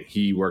same thing.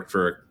 He worked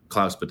for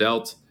Klaus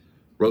Badelt,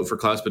 wrote for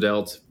Klaus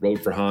Badelt,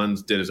 wrote for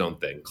Hans, did his own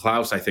thing.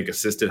 Klaus, I think,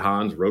 assisted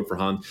Hans, wrote for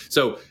Hans.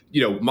 So,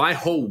 my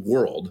whole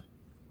world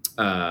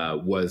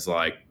was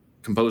like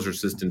composer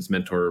assistants,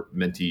 mentor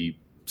mentee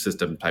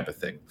system type of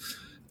thing.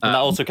 And that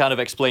also kind of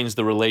explains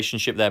the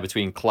relationship there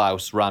between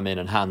Klaus, Ramin,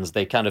 and Hans.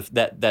 They kind of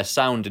their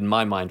sound in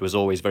my mind was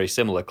always very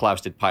similar.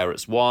 Klaus did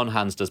Pirates 1,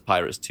 Hans does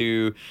Pirates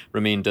 2,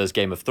 Ramin does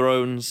Game of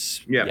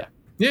Thrones. Yeah.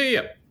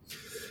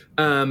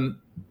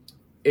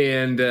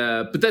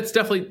 But that's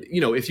definitely,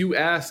 if you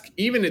ask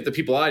even at the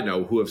people I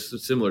know who have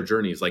similar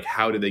journeys, like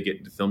how did they get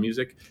into film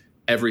music,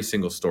 every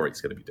single story is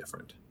going to be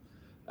different.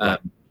 Right.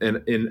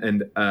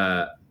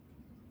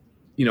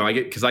 I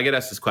get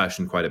asked this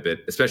question quite a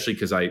bit, especially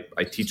because I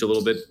teach a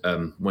little bit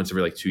once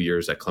every like 2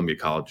 years at Columbia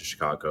College of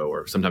Chicago,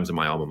 or sometimes in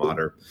my alma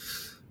mater,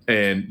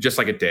 and just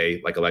like a day,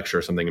 like a lecture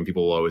or something. And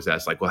people will always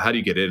ask, like, well, how do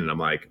you get in? And I'm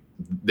like,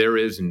 there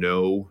is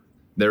no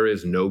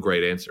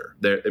great answer.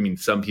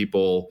 Some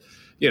people,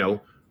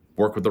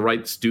 work with the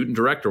right student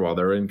director while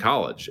they're in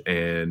college,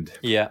 and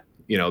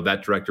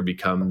that director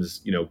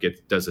becomes,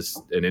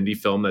 does an indie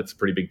film that's a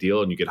pretty big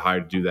deal, and you get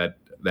hired to do that,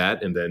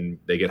 and then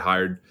they get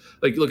hired.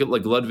 Like look at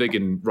like Ludwig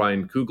and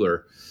Ryan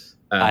Coogler.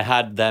 I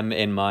had them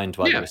in mind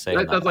while you were saying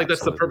that.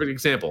 That's the perfect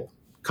example.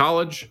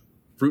 College,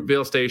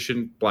 Fruitvale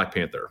Station, Black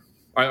Panther.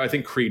 I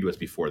think Creed was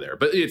before there,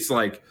 but it's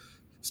like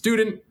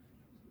student,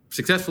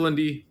 successful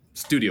indie,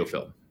 studio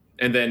film,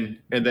 and then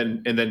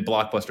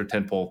blockbuster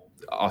tentpole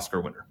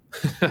Oscar winner.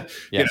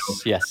 Yes.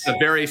 A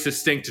very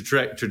succinct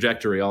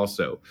trajectory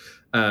also.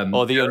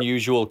 Or the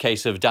unusual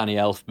case of Danny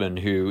Elfman,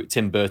 who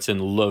Tim Burton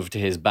loved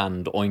his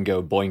band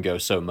Oingo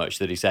Boingo so much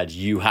that he said,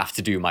 "You have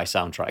to do my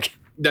soundtrack."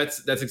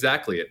 That's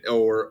exactly it.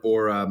 Or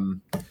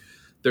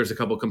there's a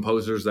couple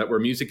composers that were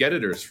music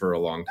editors for a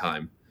long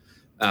time,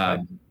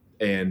 and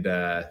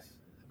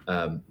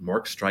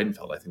Mark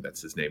Streidenfeld, I think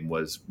that's his name,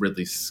 was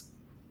Ridley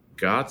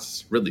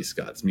Scott's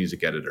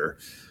music editor,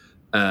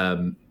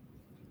 and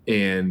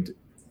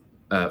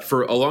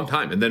for a long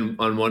time. And then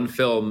on one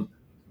film,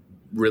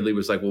 Ridley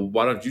was like, well,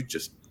 why don't you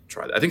just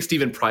try that? I think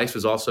Stephen Price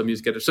was also a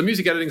music editor. So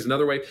music editing is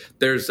another way.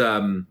 There's, I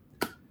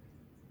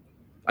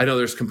know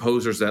there's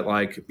composers that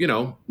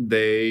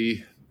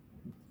they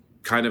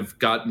kind of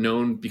got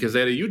known because they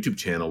had a YouTube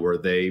channel where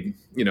they,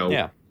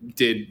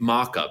 did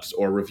mock-ups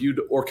or reviewed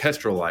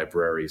orchestral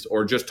libraries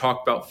or just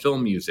talked about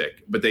film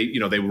music. But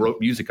they wrote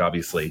music,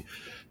 obviously.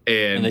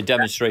 And they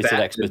demonstrated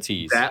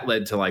expertise. That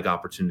led to like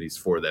opportunities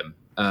for them.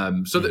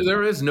 So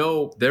there is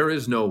no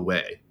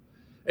way.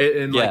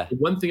 And like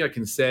one thing I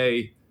can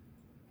say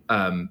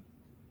to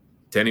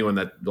anyone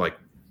that like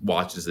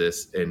watches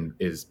this and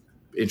is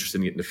interested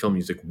in getting into film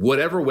music,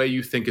 whatever way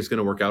you think is going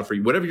to work out for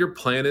you, whatever your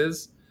plan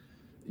is,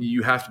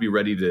 you have to be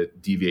ready to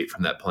deviate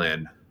from that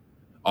plan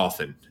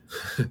often.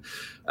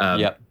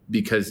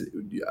 Because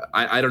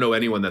I don't know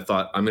anyone that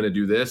thought I'm going to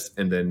do this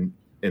and then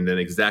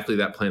exactly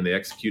that plan they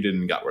executed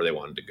and got where they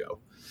wanted to go.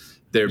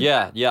 So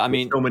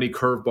many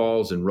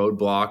curveballs and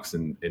roadblocks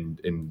and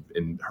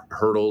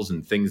hurdles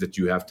and things that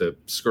you have to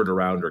skirt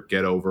around or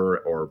get over,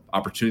 or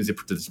opportunities that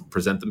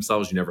present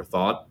themselves you never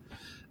thought.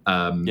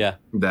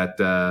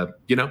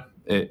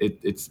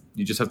 It's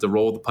you just have to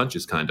roll the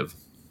punches, kind of.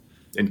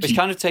 And it's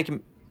kind of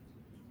taking.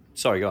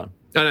 Sorry, go on.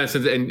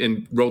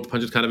 And roll the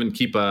punches, kind of, and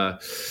keep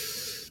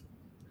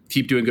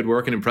doing good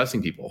work and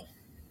impressing people.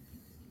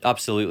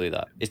 Absolutely,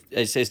 that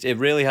it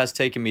really has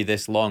taken me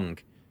this long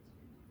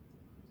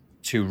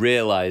to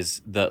realize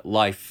that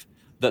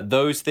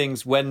those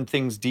things, when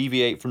things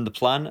deviate from the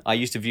plan, I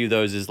used to view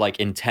those as like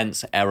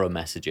intense error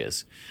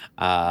messages,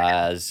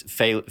 as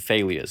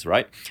failures,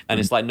 right? And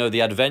it's like, no,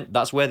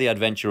 that's where the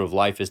adventure of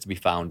life is to be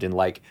found, in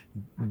like,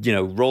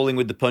 rolling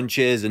with the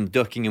punches and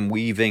ducking and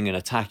weaving and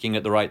attacking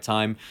at the right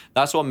time.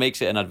 That's what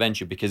makes it an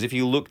adventure, because if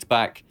you looked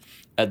back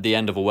at the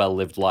end of a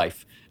well-lived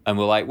life and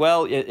we're like,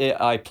 well,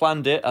 I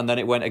planned it and then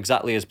it went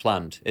exactly as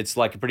planned, it's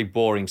like a pretty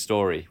boring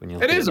story when you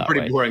look at it. It is a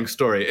pretty boring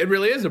story. It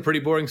really is a pretty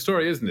boring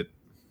story, isn't it?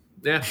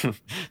 Yeah.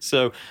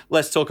 So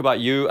let's talk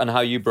about you and how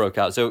you broke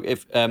out. So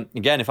if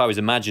I was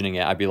imagining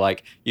it, I'd be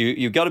like,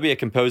 you've got to be a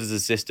composer's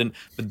assistant,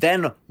 but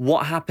then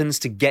what happens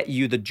to get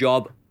you the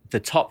job, the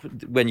top,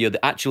 when you're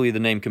actually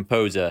the named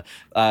composer?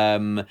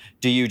 Do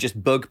you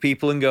just bug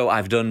people and go,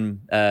 I've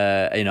done,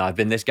 I've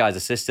been this guy's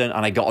assistant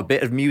and I got a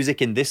bit of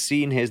music in this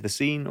scene, here's the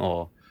scene?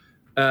 Or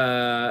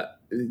if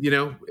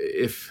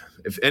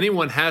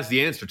anyone has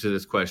the answer to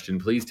this question,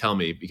 please tell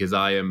me, because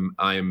I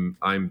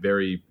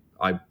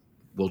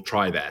will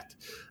try that.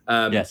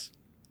 Yes.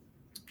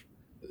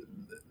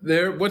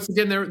 There is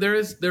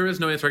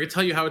no answer. I can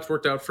tell you how it's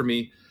worked out for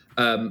me.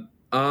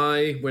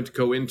 I went to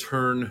go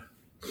intern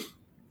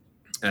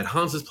at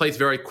Hans's place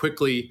very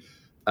quickly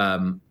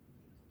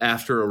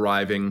after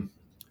arriving.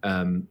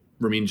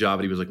 Ramin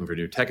Javadi was looking for a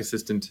new tech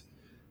assistant.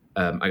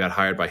 I got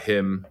hired by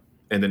him.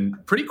 And then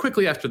pretty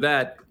quickly after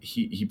that,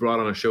 he brought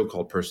on a show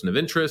called Person of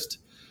Interest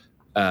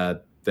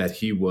that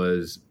he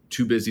was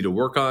too busy to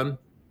work on.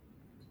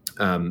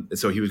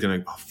 So he was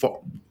going to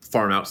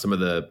farm out some of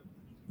the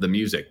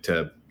music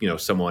to,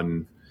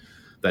 someone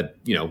that,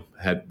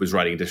 was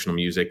writing additional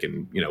music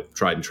and,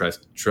 tried and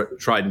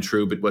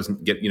true, but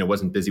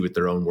wasn't busy with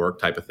their own work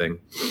type of thing.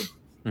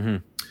 Mm-hmm.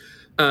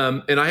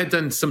 And I had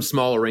done some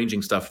small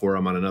arranging stuff for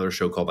him on another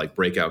show called like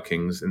Breakout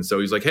Kings. And so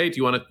he's like, hey, do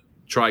you want to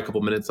try a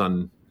couple minutes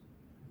on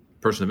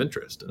Person of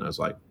Interest? And I was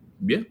like,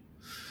 yeah,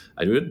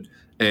 I do it.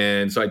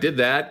 And so I did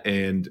that.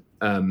 And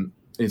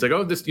he's like,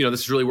 oh, this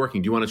is really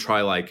working. Do you want to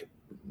try like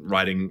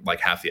writing like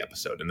half the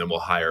episode, and then we'll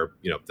hire,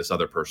 this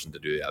other person to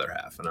do the other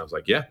half? And I was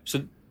like, yeah.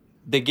 So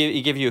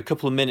he give you a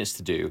couple of minutes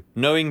to do,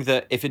 knowing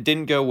that if it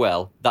didn't go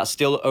well, that's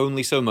still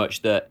only so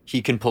much that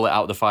he can pull it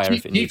out of the fire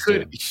if it needs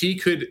to. He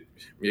could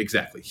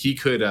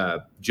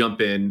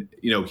jump in.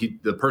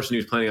 The person he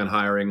was planning on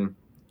hiring,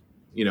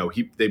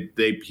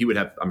 he would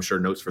have, I'm sure,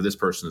 notes for this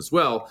person as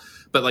well.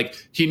 But like,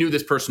 he knew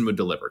this person would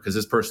deliver because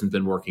this person's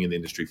been working in the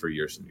industry for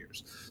years and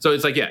years. So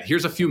it's like, yeah,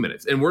 here's a few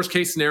minutes. In worst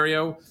case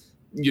scenario,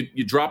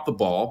 you drop the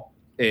ball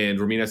and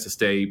Ramin has to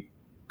stay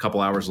a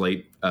couple hours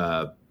late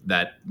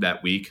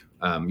that week.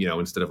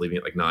 Instead of leaving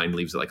at like 9,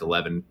 leaves at like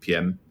 11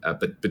 p.m.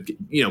 But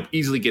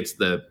easily gets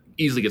the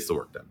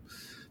work done.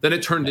 Then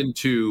it turned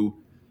into,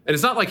 and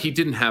it's not like he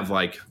didn't have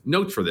like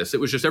notes for this. It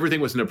was just everything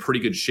was in a pretty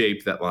good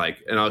shape that like,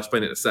 and I'll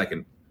explain it in a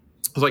second.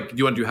 I was like, do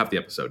you want to do half the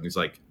episode? And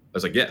I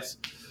was like, yes.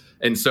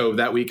 And so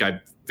that week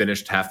I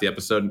finished half the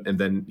episode, and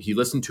then he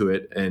listened to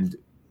it, and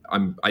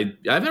I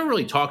haven't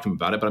really talked to him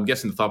about it, but I'm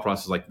guessing the thought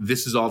process is like,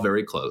 this is all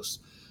very close.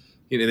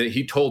 And then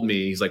he told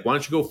me, he's like, why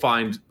don't you go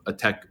find a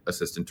tech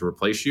assistant to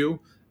replace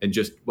you, and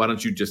why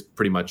don't you just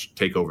pretty much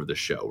take over the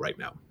show right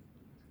now?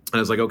 And I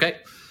was like, okay.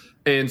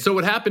 And so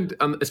what happened,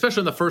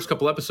 especially in the first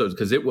couple episodes,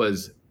 because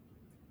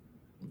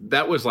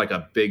that was like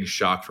a big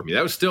shock for me.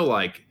 That was still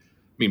like,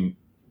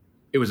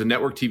 it was a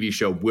network TV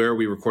show where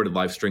we recorded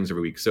live strings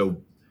every week. So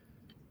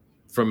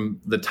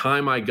from the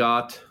time I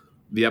got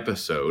the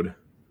episode,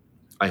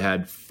 I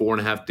had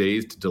 4.5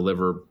 days to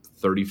deliver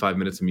 35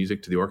 minutes of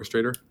music to the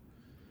orchestrator.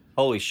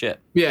 Holy shit!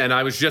 Yeah, and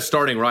I was just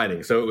starting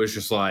writing, so it was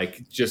just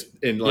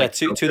in like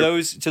to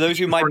those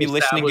who might be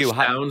listening, who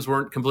sounds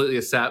weren't completely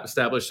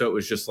established, so it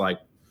was just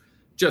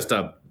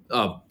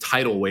a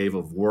tidal wave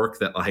of work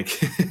that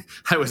like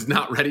I was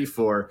not ready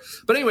for.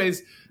 But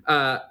anyways,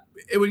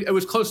 it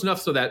was close enough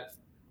so that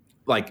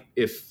like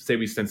if say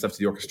we sent stuff to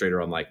the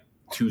orchestrator on like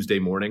Tuesday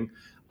morning,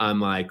 on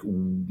like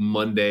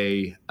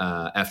Monday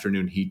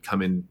afternoon, he'd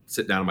come in,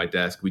 sit down at my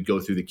desk, we'd go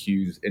through the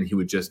cues, and he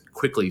would just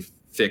quickly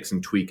fix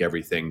and tweak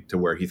everything to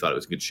where he thought it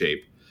was in good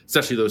shape,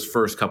 especially those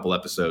first couple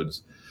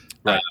episodes.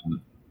 Right.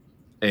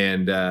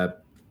 And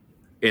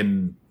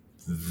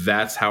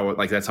that's how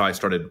I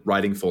started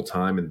writing full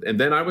time. And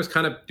then I was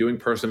kind of doing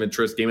Person of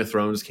Interest. Game of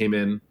Thrones came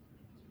in.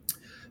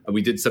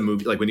 We did some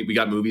movies. Like when we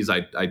got movies,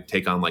 I'd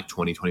take on like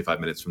 20, 25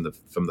 minutes from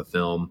the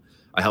film.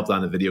 I helped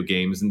on the video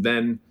games. And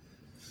then,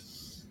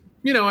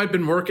 I'd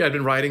been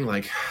writing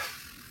like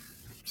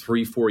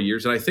 3-4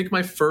 years. And I think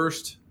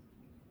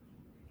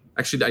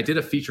actually, I did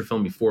a feature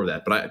film before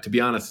that, but to be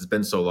honest, it's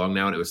been so long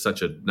now, and it was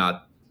such a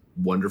not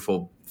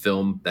wonderful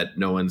film that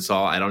no one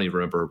saw. I don't even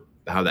remember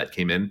how that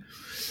came in.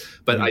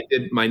 But I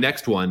did my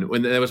next one,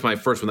 when that was my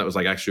first one that was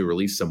like actually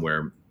released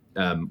somewhere,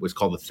 was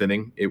called The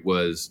Thinning. It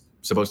was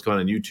supposed to come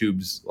on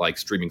YouTube's like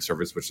streaming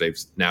service, which they've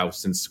now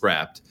since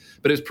scrapped.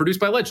 But it was produced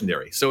by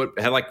Legendary, so it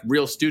had like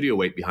real studio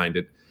weight behind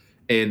it.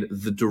 And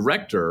the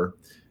director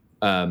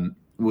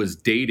was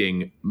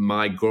dating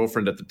my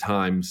girlfriend at the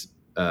time's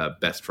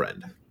best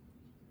friend.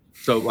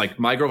 So like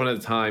my girlfriend at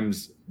the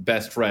time's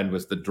best friend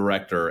was the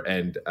director,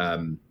 and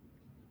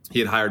he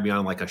had hired me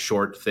on like a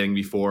short thing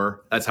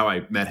before. That's how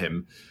I met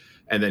him.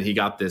 And then he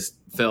got this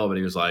film, and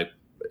he was like,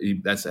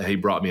 he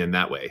brought me in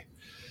that way.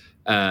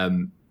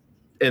 And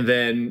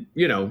then,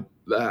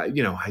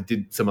 I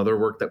did some other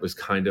work that was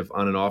kind of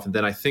on and off. And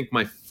then I think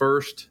my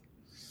first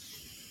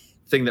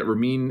thing that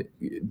Ramin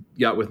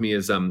got with me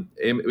is, and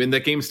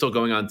that game's still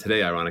going on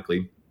today,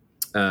 ironically.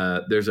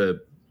 There's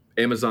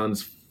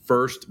Amazon's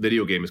first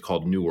video game is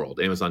called New World,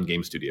 Amazon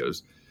Game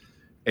Studios.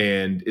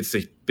 And it's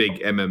a big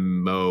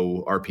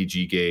MMO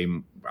RPG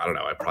game. I don't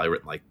know. I've probably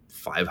written like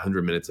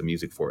 500 minutes of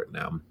music for it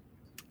now.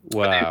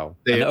 Wow.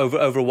 And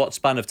over what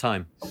span of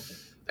time?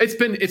 It's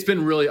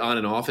been really on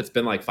and off. It's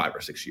been like 5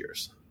 or 6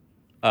 years.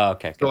 Oh,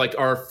 okay. So like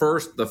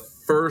the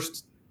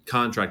first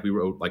contract, we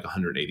wrote like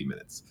 180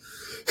 minutes.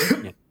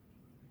 Yeah.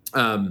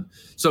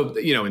 So,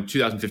 in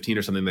 2015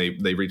 or something,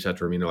 they reached out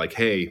to Ramin. They're like,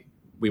 hey,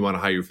 we want to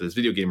hire you for this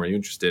video game. Are you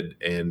interested?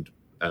 And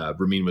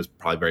Ramin was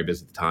probably very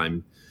busy at the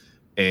time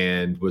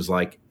and was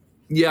like,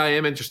 yeah, I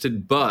am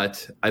interested,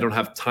 but I don't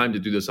have time to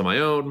do this on my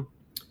own.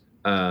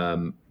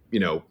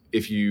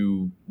 If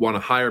you want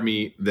to hire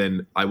me,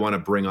 then I want to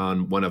bring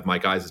on one of my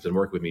guys that's been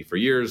working with me for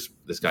years,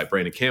 this guy,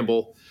 Brandon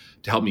Campbell,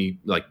 to help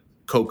me like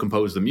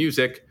co-compose the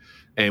music,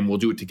 and we'll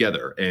do it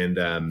together. And,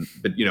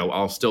 but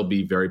I'll still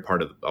be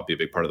I'll be a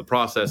big part of the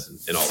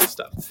process and all this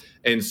stuff.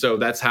 And so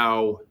that's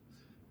how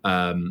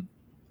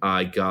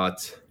I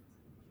got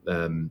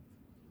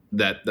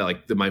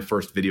my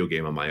first video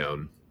game on my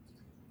own.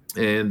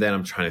 And then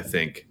I'm trying to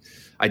think,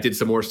 I did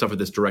some more stuff with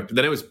this director.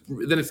 Then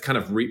it's kind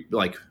of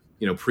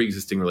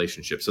pre-existing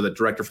relationship. So the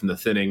director from The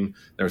Thinning,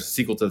 there was a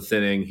sequel to The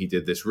Thinning. He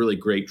did this really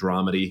great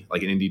dramedy,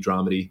 like an indie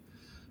dramedy.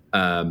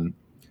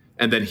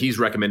 And then he's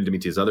recommended me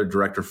to his other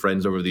director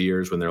friends over the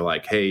years when they're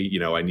like, hey,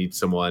 I need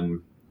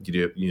someone,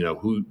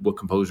 what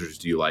composers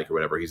do you like or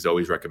whatever. He's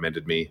always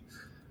recommended me.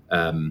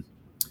 And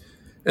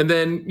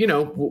then,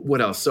 what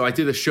else? So I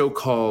did a show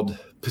called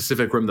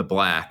Pacific Rim: The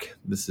Black.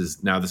 This is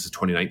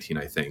 2019,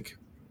 I think.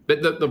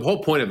 But the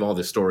whole point of all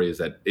this story is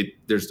that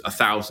there's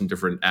 1,000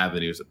 different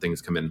avenues that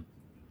things come in.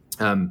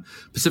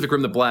 Pacific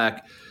Rim: The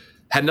Black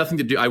had nothing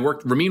to do.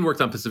 Ramin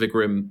worked on Pacific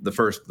Rim,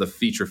 the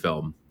feature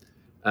film,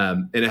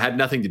 and it had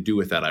nothing to do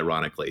with that,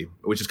 ironically,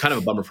 which is kind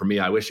of a bummer for me.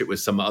 I wish it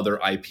was some other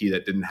IP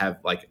that didn't have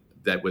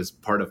that was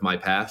part of my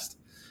past.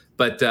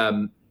 But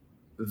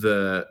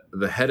the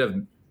head of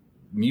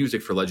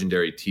music for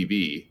Legendary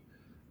TV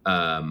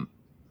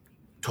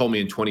told me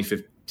in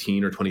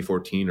 2015 or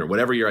 2014 or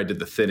whatever year I did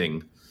The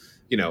Thinning,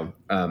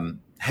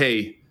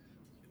 hey,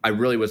 I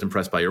really was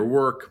impressed by your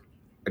work.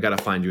 I got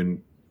to find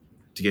you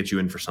to get you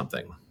in for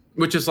something,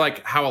 which is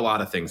like how a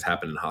lot of things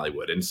happen in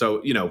Hollywood. And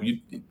so,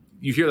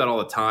 you hear that all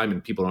the time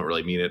and people don't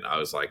really mean it. I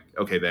was like,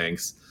 okay,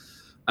 thanks.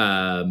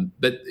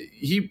 But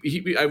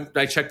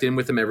I checked in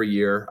with him every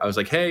year. I was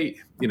like, hey,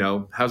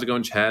 how's it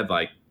going, Chad?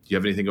 Like, do you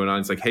have anything going on?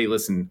 It's like, hey,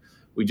 listen,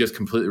 we just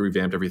completely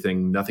revamped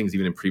everything. Nothing's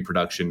even in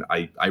pre-production.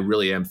 I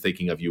really am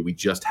thinking of you. We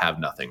just have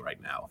nothing right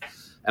now.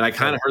 And I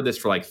kind of heard this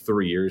for like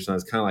 3 years, and I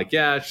was kind of like,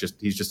 yeah,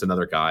 he's just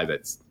another guy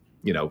that's,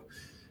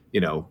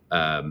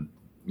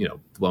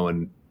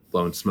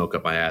 blowing smoke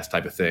up my ass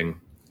type of thing.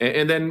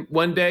 And then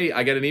one day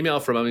I get an email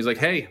from him. He's like,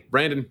 hey,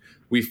 Brandon,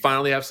 we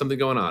finally have something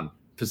going on.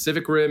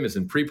 Pacific Rim is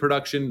in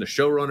pre-production. The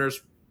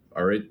showrunners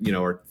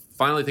are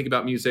finally thinking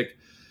about music.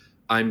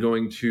 I'm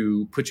going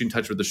to put you in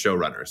touch with the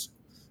showrunners.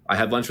 I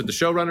had lunch with the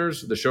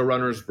showrunners. The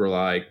showrunners were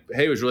like,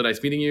 hey, it was really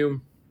nice meeting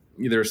you.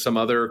 There's some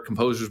other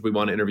composers we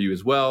want to interview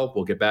as well.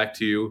 We'll get back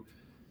to you.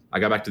 I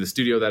got back to the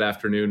studio that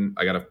afternoon.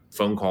 I got a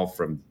phone call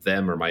from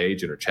them or my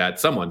agent or Chad.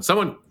 Someone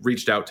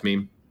reached out to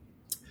me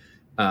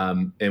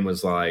and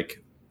was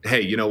like,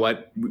 hey, you know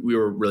what? We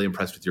were really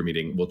impressed with your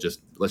meeting.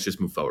 Let's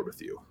just move forward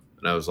with you.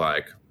 And I was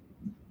like,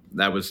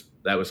 that was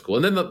cool.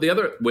 And then the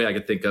other way I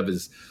could think of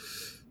is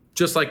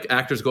just like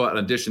actors go out and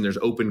audition, there's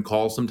open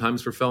calls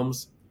sometimes for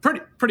films.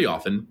 Pretty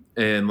often.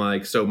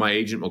 And so my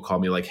agent will call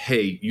me like,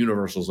 hey,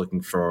 Universal's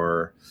looking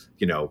for,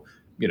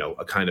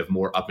 a kind of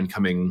more up and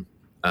coming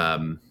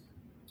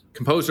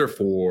composer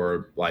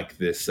for like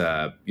this,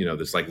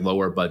 this like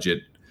lower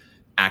budget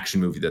action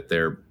movie that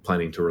they're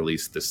planning to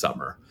release this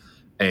summer.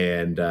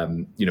 And,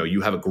 you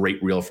have a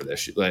great reel for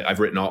this. Like, you've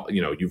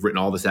written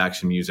all this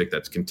action music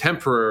that's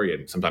contemporary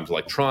and sometimes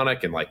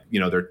electronic. And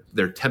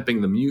they're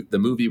temping the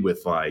movie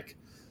with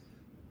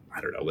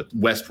with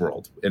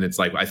Westworld. And it's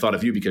like, I thought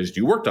of you because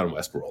you worked on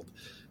Westworld.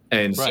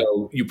 And right.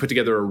 So you put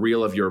together a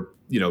reel of your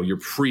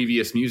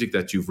previous music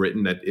that you've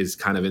written that is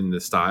kind of in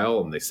the style,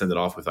 and they send it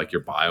off with like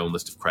your bio and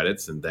list of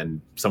credits. And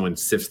then someone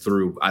sifts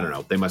through, I don't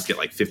know, they must get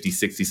like 50,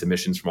 60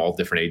 submissions from all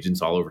different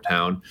agents all over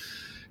town.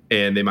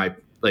 And they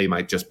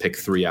might just pick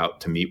 3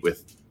 out to meet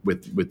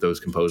with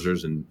those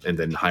composers and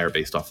then hire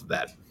based off of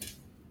that.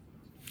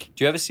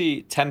 Do you ever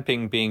see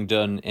temping being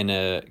done in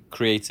a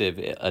creative,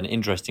 an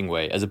interesting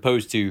way, as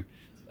opposed to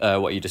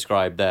what you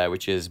described there,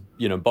 which is,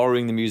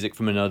 borrowing the music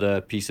from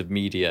another piece of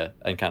media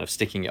and kind of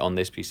sticking it on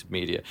this piece of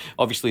media?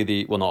 Obviously,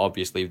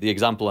 the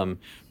example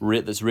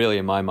that's really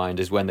in my mind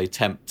is when they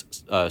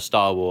tempt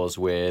Star Wars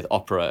with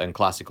opera and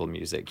classical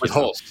music. With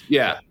Holst,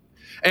 yeah.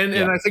 And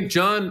I think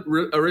John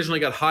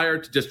originally got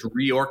hired to just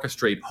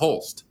reorchestrate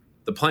Holst,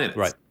 the planets.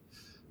 Right.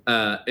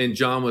 And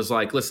John was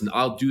like, listen,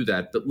 I'll do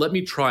that, but let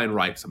me try and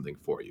write something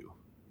for you.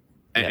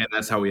 And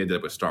that's how we ended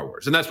up with Star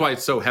Wars. And that's why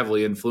it's so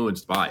heavily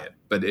influenced by it.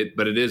 But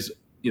it is,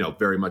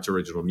 very much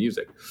original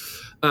music.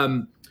 I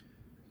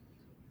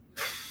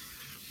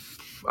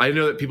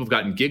know that people have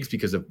gotten gigs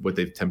because of what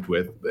they've temped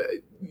with.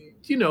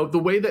 The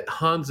way that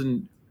Hans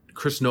and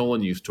Chris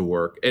Nolan used to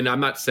work, and I'm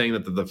not saying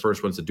that they're the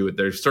first ones to do it.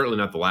 They're certainly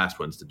not the last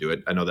ones to do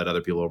it. I know that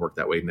other people work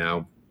that way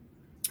now.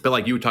 But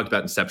like you talked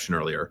about Inception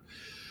earlier,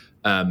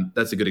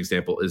 that's a good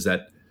example, is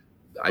that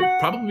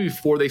probably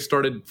before they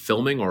started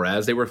filming or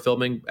as they were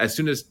filming, as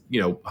soon as,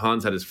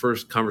 Hans had his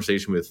first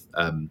conversation with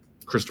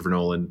Christopher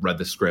Nolan, read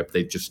the script,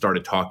 they just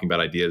started talking about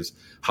ideas.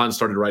 Hans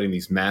started writing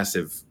these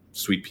massive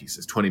suite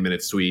pieces,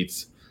 20-minute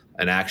suites,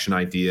 an action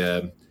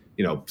idea,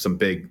 some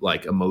big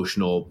like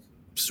emotional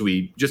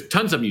suite, just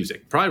tons of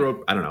music. Probably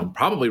wrote,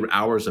 probably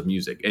hours of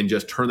music, and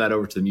just turned that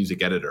over to the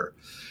music editor.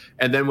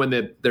 And then when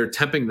they're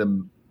temping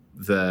when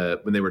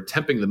they were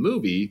temping the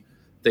movie,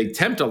 they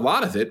tempt a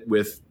lot of it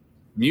with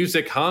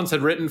music Hans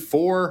had written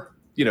for,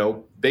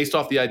 based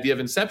off the idea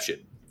of Inception.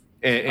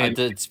 And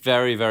it's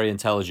very, very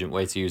intelligent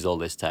way to use all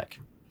this tech.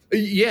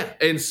 Yeah.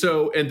 And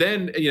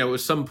then, it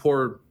was some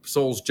poor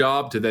soul's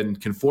job to then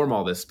conform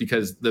all this,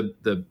 because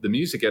the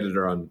music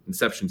editor on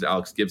Inception's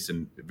Alex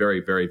Gibson, very,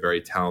 very, very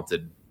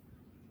talented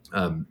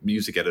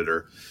music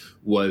editor,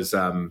 was,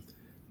 that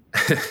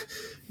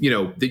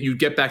you'd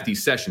get back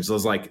these sessions. So it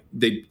was like,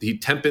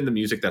 he'd temp in the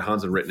music that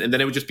Hans had written, and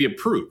then it would just be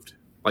approved.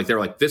 Like,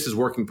 they're like, this is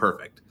working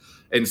perfect.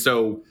 And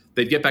so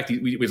they'd get back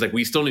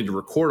we still need to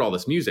record all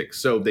this music.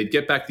 So they'd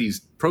get back these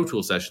Pro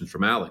Tool sessions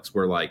from Alex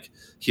where like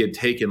he had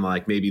taken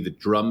like maybe the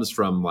drums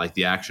from like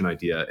the action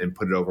idea and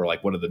put it over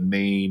like one of the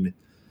main,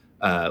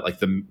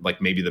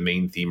 maybe the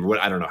main theme or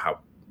what, I don't know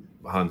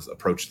Hans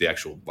approached the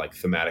actual like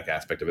thematic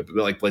aspect of it. But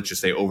like, let's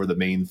just say over the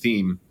main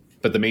theme,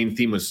 but the main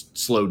theme was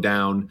slowed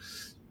down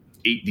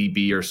 8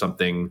 dB or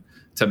something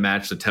to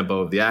match the tempo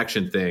of the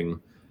action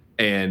thing.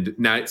 And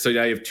now you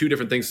have two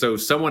different things. So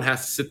someone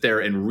has to sit there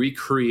and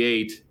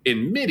recreate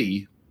in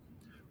MIDI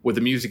what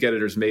the music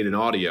editors made in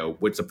audio,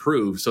 what's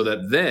approved, so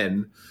that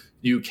then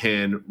you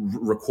can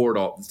record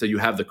all, so you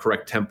have the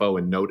correct tempo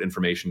and note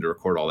information to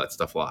record all that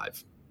stuff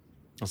live.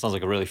 That sounds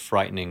like a really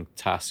frightening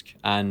task.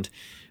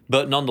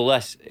 But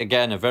nonetheless,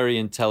 again, a very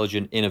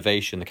intelligent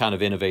innovation. The kind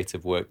of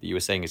innovative work that you were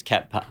saying has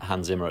kept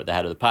Hans Zimmer at the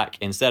head of the pack.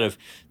 Instead of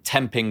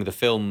temping the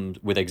film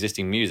with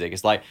existing music,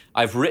 it's like,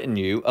 I've written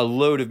you a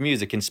load of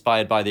music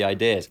inspired by the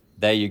ideas.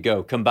 There you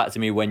go. Come back to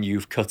me when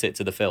you've cut it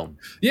to the film.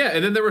 Yeah,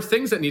 and then there were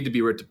things that need to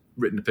be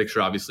written to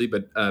picture, obviously,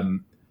 but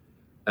then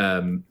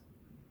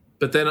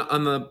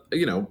on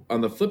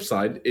the flip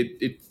side,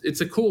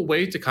 it's a cool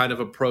way to kind of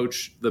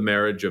approach the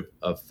marriage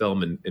of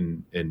film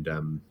and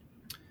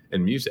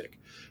music,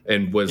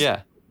 and was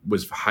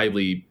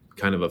highly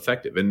kind of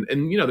effective. And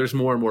there's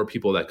more and more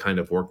people that kind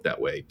of work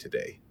that way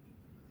today.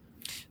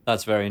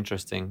 That's very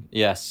interesting.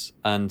 Yes.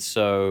 And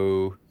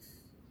so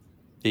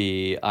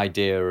the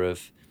idea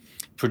of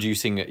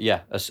producing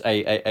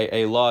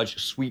a large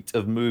suite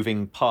of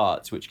moving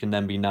parts which can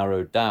then be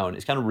narrowed down.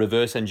 It's kind of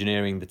reverse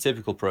engineering the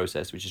typical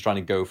process, which is trying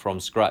to go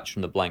from scratch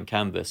from the blank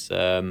canvas.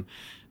 And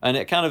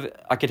it kind of,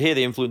 I could hear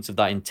the influence of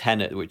that in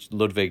Tenet, which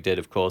Ludwig did,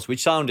 of course,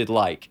 which sounded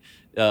like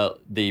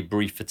the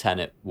brief for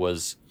Tenet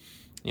was,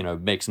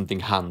 make something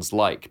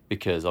Hans-like,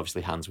 because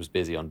obviously Hans was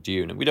busy on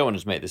Dune. And we don't want to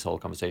just make this whole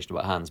conversation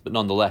about Hans, but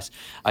nonetheless,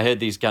 I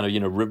heard these kind of,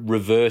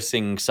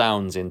 reversing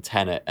sounds in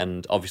Tenet,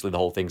 and obviously the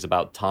whole thing's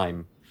about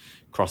time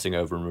crossing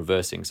over and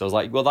reversing. So I was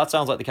like, well, that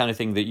sounds like the kind of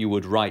thing that you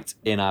would write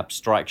in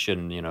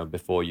abstraction,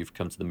 before you've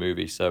come to the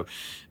movie. So,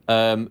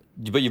 but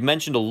you've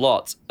mentioned a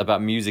lot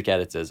about music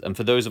editors. And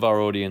for those of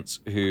our audience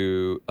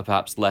who are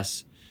perhaps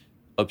less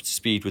up to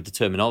speed with the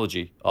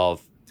terminology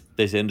of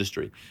this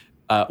industry,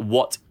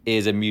 what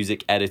is a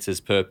music editor's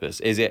purpose?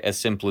 Is it as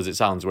simple as it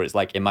sounds, where it's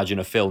like, imagine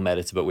a film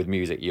editor, but with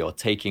music? You're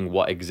taking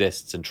what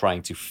exists and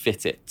trying to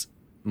fit it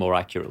more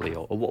accurately,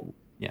 or what?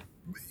 Yeah.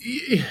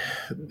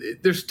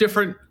 There's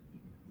different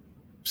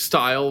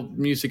style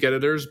music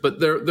editors, but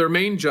their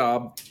main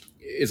job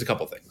is a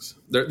couple things.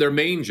 Their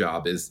main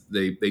job is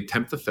they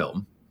temp the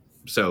film,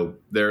 so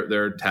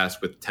they're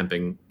tasked with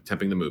temping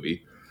the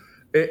movie,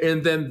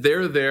 and then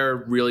they're there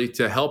really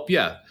to help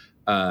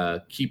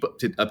keep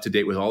up to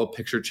date with all the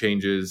picture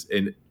changes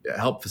and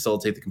help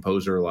facilitate the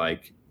composer,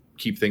 like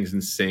keep things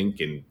in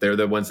sync. And they're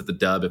the ones at the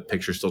dub, if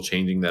picture's still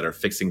changing, that are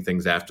fixing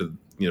things after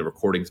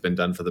recording's been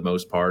done for the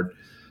most part.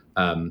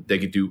 They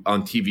could do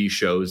on TV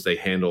shows, they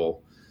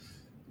handle.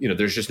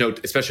 There's just no,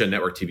 especially on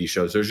network TV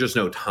shows, there's just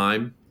no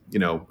time.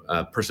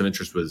 Person of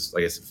Interest was,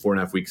 I guess,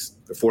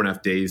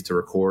 4.5 days to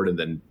record, and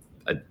then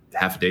a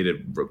half a day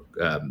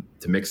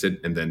to mix it,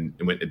 and then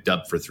it went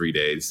dubbed for 3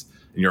 days,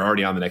 and you're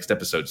already on the next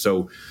episode.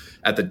 So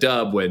at the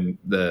dub, when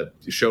the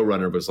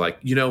showrunner was like,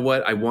 you know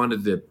what, I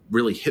wanted to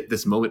really hit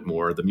this moment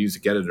more, the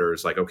music editor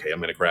is like, okay, I'm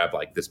going to grab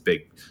like this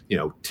big,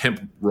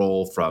 temp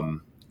roll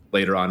from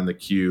later on in the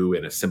cue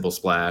and a simple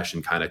splash,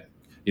 and kind of,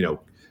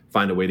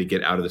 find a way to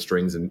get out of the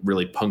strings and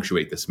really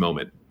punctuate this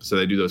moment. So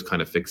they do those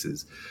kind of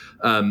fixes.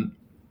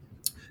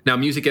 Now,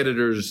 music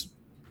editors,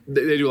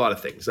 they do a lot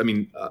of things. I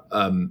mean,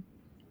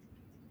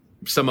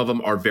 some of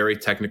them are very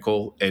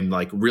technical and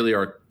like really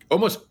are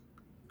almost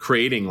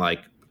creating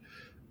like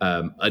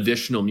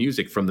additional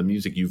music from the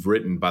music you've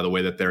written, by the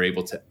way that they're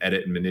able to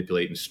edit and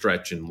manipulate and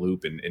stretch and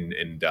loop and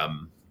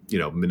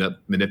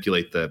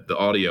manipulate the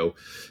audio.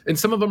 And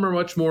some of them are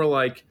much more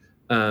like,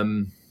 how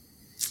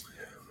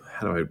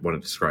do I want to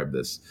describe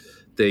this?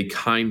 They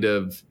kind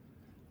of,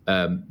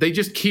 they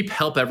just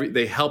help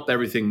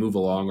everything move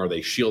along, or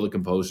they shield the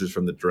composers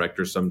from the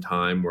director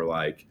sometime, where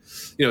like,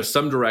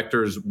 some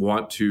directors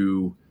want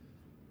to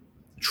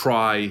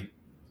try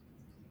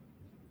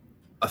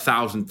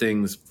 1,000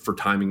 things for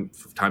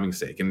timing's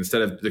sake. And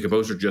instead of the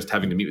composer just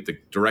having to meet with the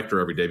director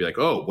every day, be like,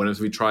 oh, when have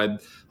we tried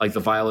like the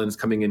violins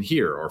coming in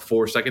here, or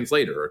 4 seconds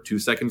later, or 2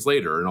 seconds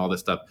later, and all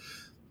this stuff.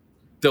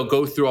 They'll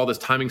go through all this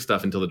timing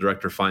stuff until the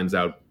director finds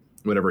out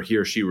whatever he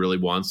or she really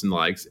wants and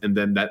likes, and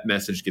then that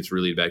message gets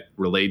relayed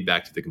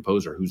back to the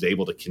composer, who's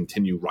able to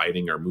continue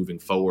writing or moving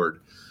forward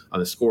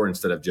on the score,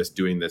 instead of just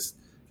doing this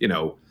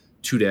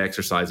 2-day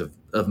exercise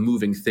of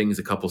moving things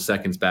a couple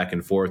seconds back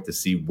and forth to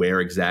see where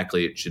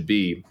exactly it should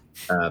be.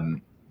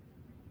 And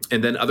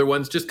then other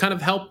ones just kind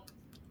of help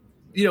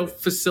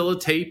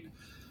facilitate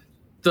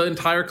the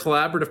entire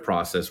collaborative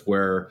process,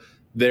 where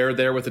they're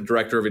there with the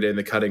director every day in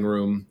the cutting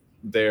room.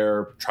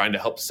 They're trying to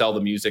help sell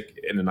the music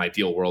in an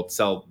ideal world,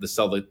 sell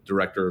the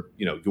director,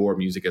 your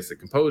music as the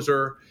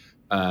composer,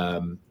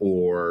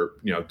 or,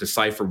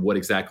 decipher what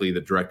exactly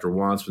the director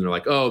wants when they're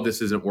like, oh,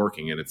 this isn't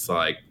working. And it's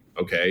like,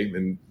 okay.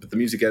 But the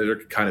music editor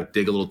could kind of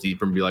dig a little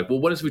deeper and be like,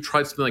 well, what if we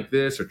tried something like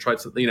this, or tried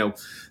something,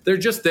 they're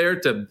just there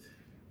to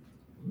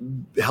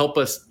help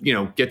us,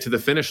 get to the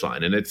finish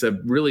line. And it's a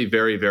really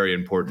very, very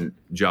important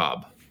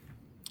job.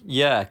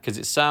 Yeah, because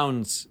it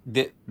sounds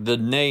the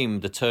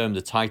name, the term,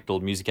 the title,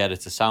 music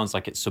editor sounds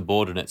like it's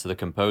subordinate to the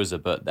composer,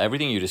 but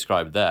everything you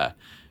described there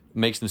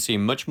makes them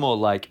seem much more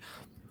like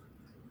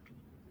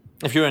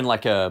if you're in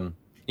like a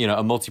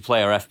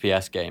multiplayer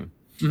FPS game.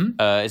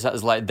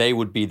 It's like they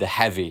would be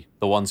the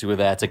ones who are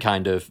there to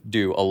kind of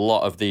do a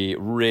lot of the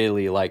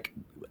really like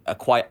a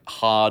quite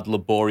hard,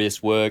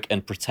 laborious work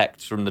and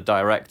protect from the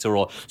director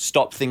or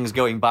stop things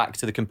going back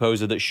to the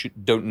composer that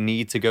don't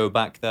need to go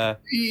back there.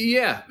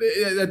 Yeah,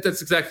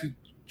 that's exactly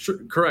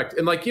correct.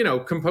 And like,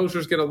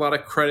 composers get a lot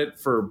of credit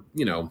for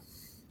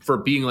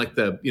being like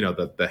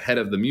the head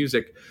of the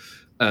music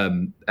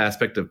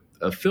aspect of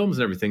films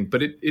and everything.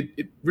 But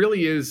it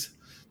really is,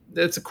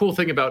 that's a cool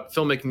thing about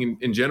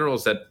filmmaking in general,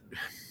 is that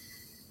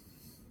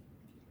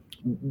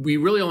we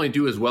really only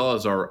do as well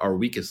as our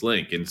weakest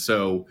link. And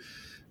so,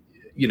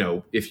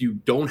 if you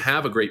don't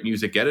have a great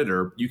music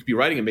editor, you could be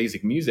writing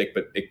amazing music,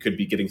 but it could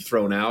be getting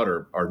thrown out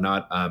or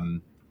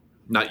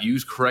not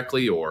used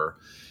correctly.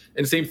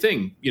 And same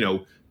thing,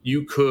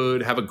 you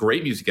could have a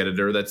great music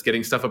editor that's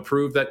getting stuff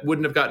approved that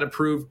wouldn't have gotten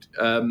approved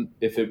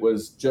if it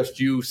was just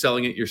you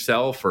selling it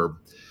yourself, or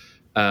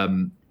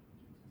and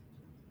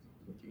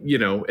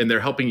they're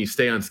helping you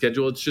stay on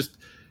schedule. It's just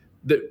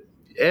that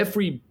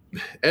every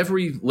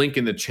link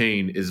in the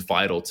chain is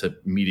vital to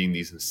meeting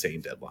these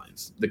insane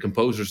deadlines. The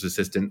composer's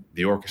assistant,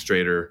 the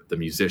orchestrator, the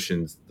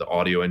musicians, the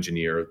audio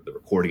engineer, the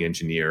recording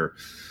engineer.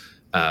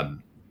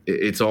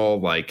 It's all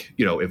like,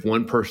 if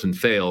one person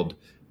failed,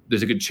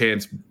 there's a good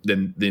chance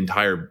then the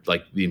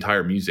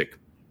entire music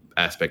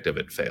aspect of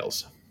it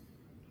fails.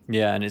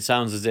 Yeah, and it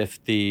sounds as if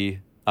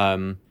it's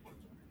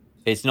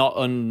not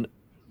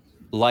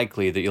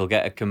unlikely that you'll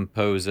get a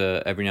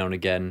composer every now and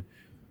again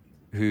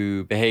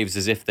who behaves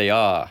as if they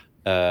are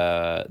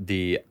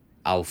the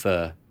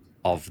alpha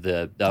of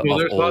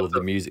all of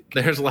the music.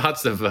 There's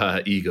lots of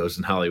egos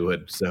in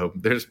Hollywood, so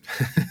there's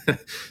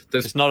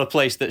it's not a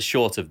place that's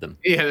short of them.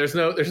 Yeah, there's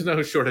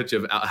no shortage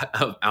of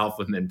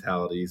alpha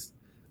mentalities.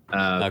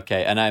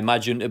 Okay, and I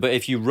imagine, but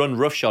if you run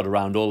roughshod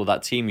around all of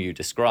that team you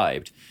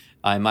described,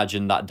 I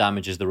imagine that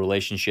damages the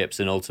relationships,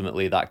 and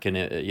ultimately that can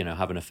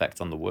have an effect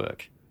on the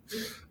work.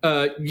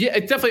 Yeah,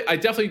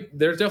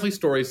 there's definitely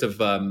stories of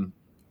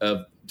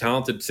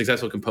talented,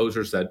 successful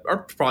composers that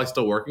are probably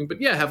still working,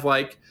 but have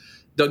like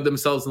dug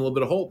themselves in a little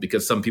bit of hole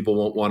because some people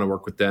won't want to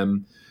work with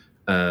them.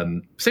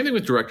 Same thing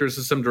with directors.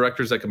 There's some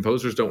directors that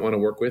composers don't want to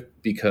work with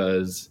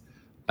because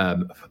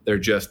they're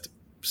just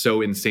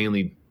so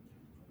insanely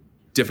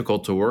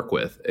difficult to work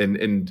with.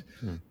 And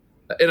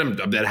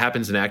that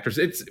happens in actors.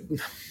 It's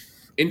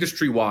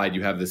industry wide.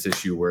 You have this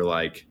issue where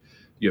like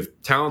you have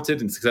talented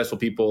and successful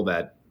people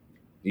that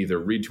either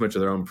read too much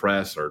of their own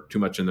press or too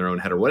much in their own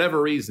head or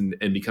whatever reason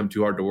and become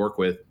too hard to work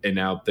with. And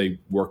now they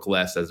work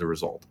less as a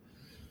result.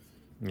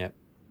 Yeah.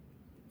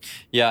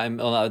 Yeah.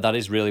 That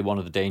is really one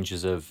of the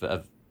dangers of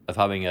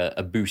having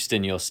a boost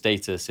in your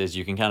status, is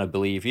you can kind of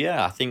believe,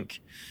 I think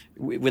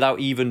without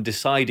even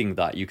deciding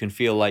that, you can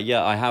feel like,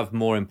 I have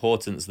more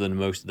importance than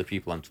most of the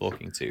people I'm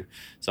talking to.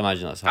 So I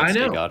imagine that's how to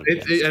stay guarded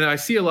against. And I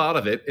see a lot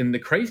of it. And the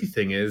crazy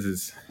thing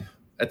is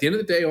at the end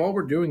of the day, all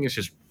we're doing is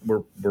just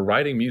we're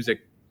writing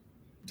music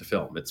to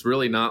film. It's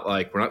really not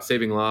like we're not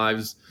saving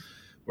lives.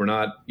 We're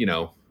not,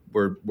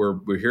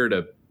 we're here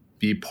to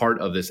be part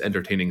of this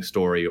entertaining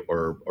story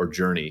or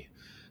journey.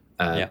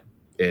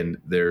 And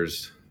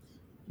there's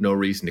no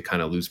reason to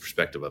kind of lose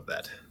perspective of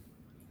that.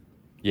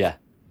 Yeah.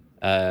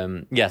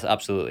 Yes,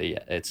 absolutely.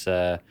 It's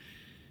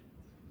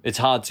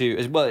hard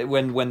to, well,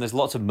 when there's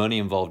lots of money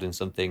involved in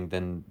something,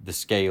 then the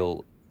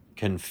scale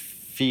can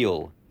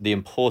feel the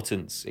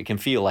importance. It can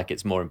feel like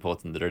it's more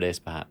important than it is,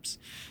 perhaps.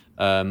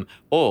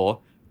 Or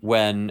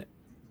when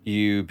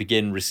you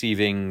begin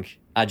receiving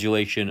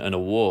adulation and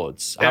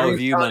awards. How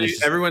have you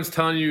managed? Everyone's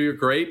telling you you're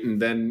great,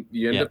 and then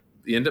you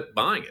end up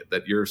buying it,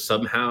 that you're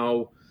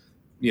somehow,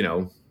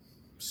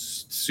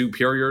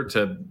 superior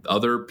to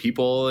other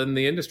people in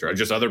the industry, or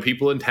just other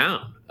people in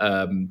town.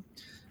 And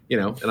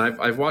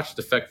I've watched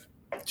it affect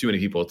too many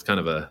people. It's kind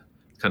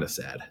of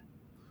sad.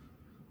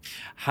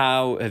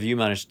 How have you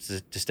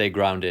managed to stay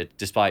grounded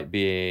despite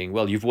being,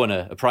 you've won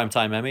a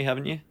Primetime Emmy,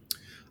 haven't you?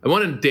 I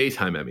won a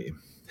Daytime Emmy.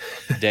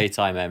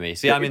 Daytime Emmy.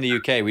 See, I'm in the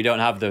UK. We don't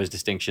have those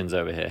distinctions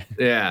over here.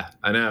 Yeah,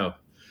 I know.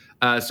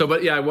 I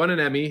won an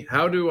Emmy.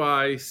 How do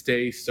I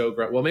stay so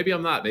grounded? Well, maybe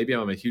I'm not. Maybe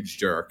I'm a huge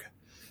jerk.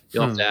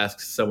 You'll have to ask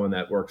someone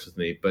that works with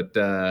me. But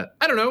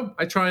I don't know.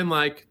 I try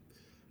not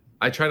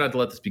to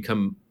let this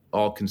become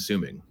all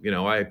consuming.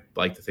 I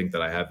like to think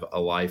that I have a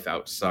life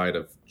outside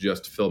of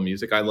just film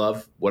music. I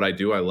love what I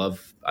do. I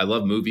love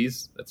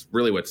movies. That's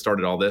really what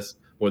started all this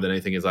more than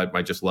anything, is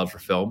my just love for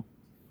film.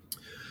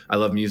 I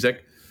love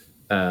music.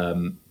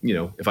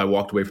 If I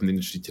walked away from the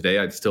industry today,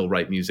 I'd still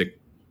write music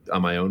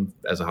on my own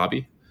as a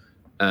hobby.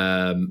 But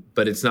I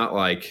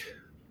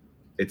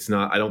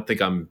don't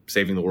think I'm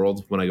saving the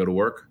world when I go to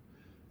work.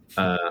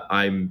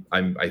 I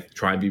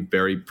try and be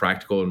very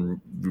practical,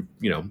 and,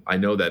 I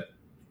know that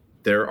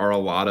there are a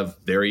lot of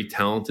very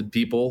talented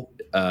people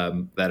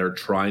that are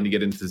trying to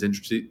get into this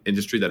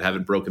industry that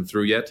haven't broken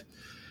through yet.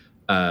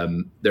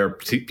 There are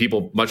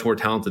people much more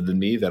talented than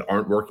me that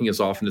aren't working as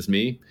often as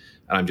me.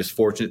 And I'm just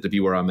fortunate to be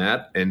where I'm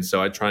at. And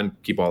so I try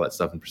and keep all that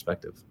stuff in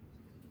perspective.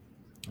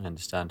 I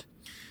understand.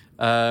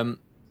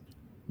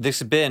 This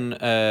has been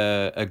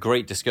a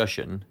great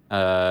discussion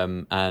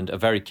and a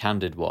very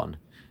candid one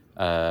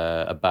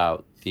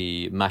about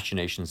the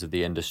machinations of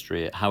the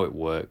industry, how it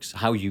works,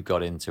 how you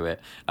got into it.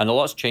 And a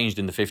lot's changed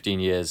in the 15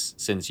 years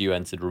since you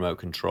entered remote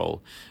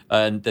control.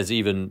 And there's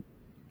even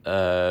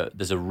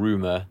there's a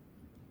rumor,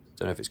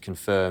 don't know if it's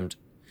confirmed,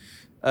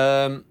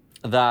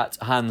 that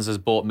Hans has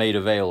bought Maida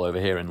Vale over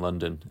here in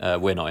London.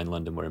 We're not in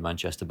London, we're in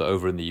Manchester, but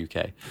over in the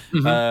UK.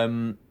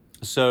 Mm-hmm.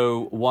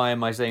 So why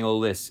am I saying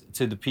all this?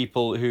 To the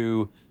people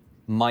who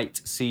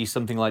might see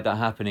something like that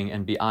happening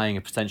and be eyeing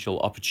a potential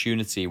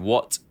opportunity,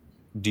 what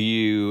do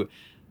you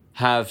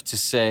have to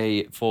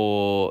say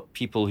for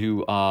people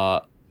who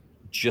are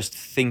just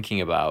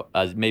thinking about,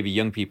 as maybe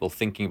young people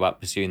thinking about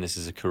pursuing this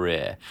as a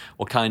career?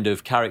 What kind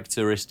of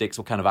characteristics,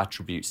 what kind of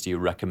attributes do you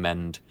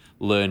recommend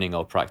learning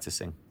or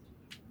practicing?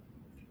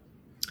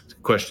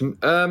 Question.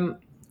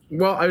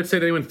 Well, I would say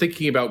to anyone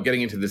thinking about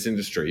getting into this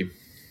industry,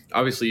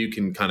 obviously you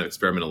can kind of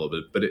experiment a little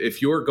bit, but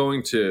if you're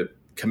going to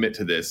commit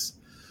to this,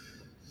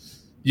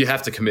 you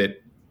have to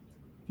commit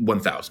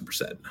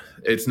 1,000%.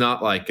 It's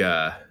not like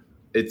and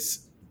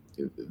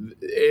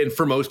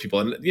for most people,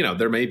 and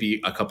there may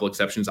be a couple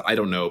exceptions, I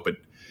don't know, but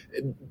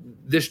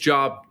this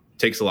job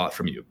takes a lot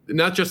from you.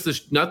 Not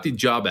the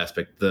job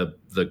aspect,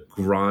 the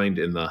grind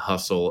and the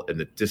hustle and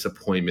the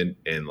disappointment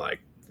and like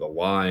the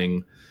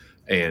lying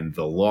and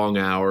the long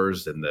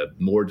hours and the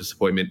more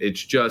disappointment.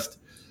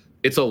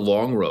 It's a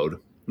long road.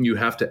 You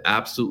have to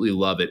absolutely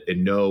love it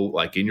and know,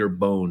 like, in your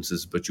bones,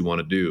 this is what you want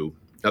to do.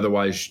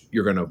 Otherwise,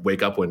 you're going to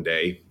wake up one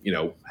day,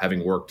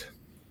 having worked,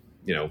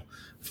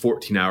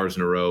 14 hours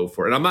in a row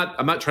for, and I'm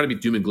not trying to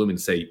be doom and gloom and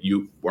say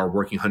you are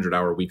working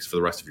 100-hour weeks for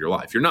the rest of your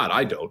life. You're not,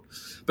 I don't.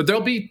 But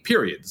there'll be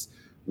periods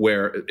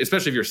where,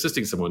 especially if you're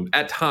assisting someone,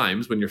 at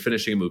times when you're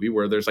finishing a movie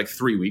where there's like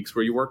 3 weeks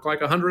where you work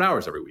like 100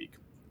 hours every week.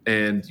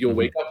 And you'll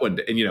wake up one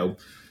day and,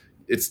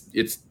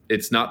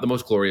 it's not the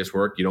most glorious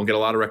work. You don't get a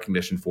lot of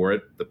recognition for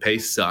it. The pay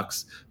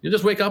sucks. You'll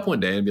just wake up one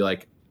day and be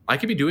like, I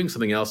could be doing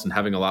something else and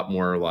having a lot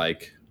more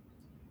like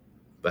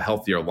the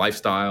healthier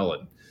lifestyle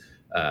and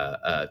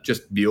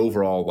just the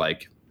overall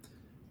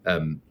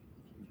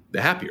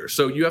the happier.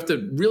 So you have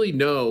to really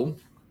know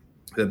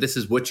that this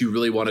is what you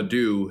really want to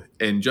do.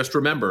 And just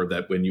remember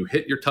that when you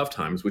hit your tough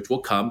times, which will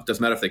come,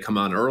 doesn't matter if they come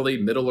on early,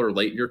 middle, or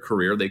late in your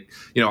career.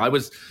 I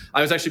was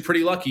actually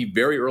pretty lucky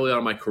very early on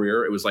in my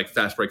career. It was like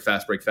fast break,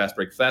 fast break, fast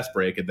break, fast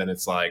break. And then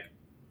it's like,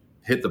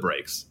 hit the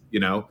brakes,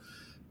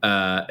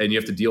 and you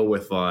have to deal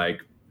with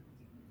like,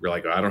 you're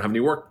like, I don't have any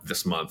work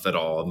this month at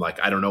all. I'm like,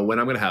 I don't know when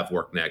I'm going to have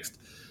work next.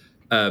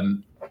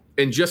 And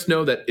just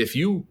know that if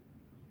you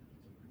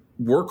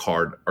work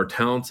hard, are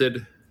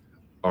talented,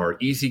 are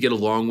easy to get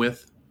along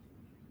with,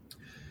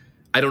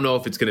 I don't know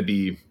if it's going to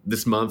be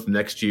this month,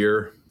 next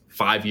year,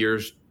 5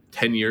 years,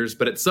 10 years,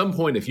 but at some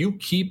point, if you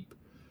keep,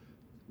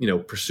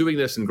 pursuing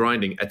this and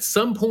grinding, at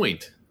some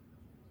point,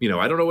 I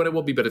don't know when it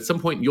will be, but at some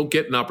point you'll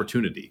get an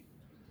opportunity.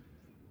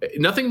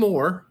 Nothing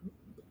more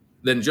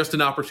than just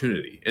an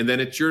opportunity. And then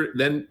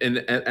and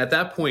at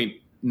that point,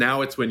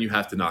 now it's when you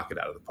have to knock it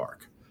out of the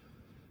park.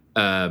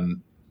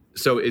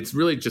 So it's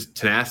really just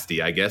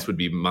tenacity, I guess, would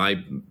be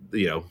my,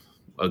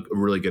 a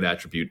really good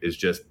attribute is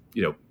just,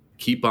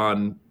 keep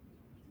on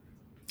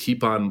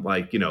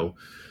like,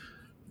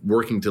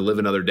 working to live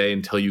another day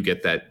until you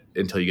get that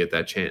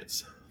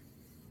chance.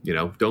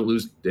 Don't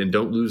lose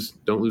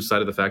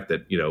sight of the fact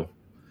that,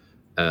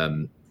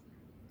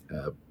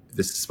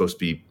 this is supposed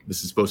to be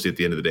at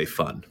the end of the day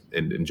fun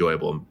and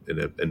enjoyable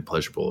and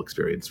pleasurable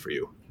experience for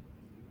you.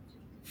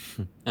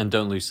 And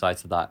don't lose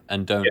sight of that,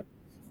 and don't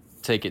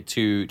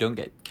don't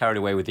get carried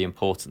away with the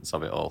importance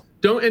of it all.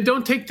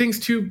 Don't take things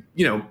too,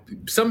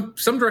 some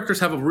directors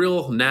have a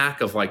real knack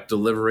of like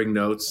delivering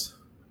notes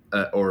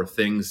or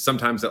things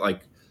sometimes that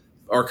like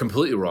are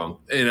completely wrong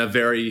in a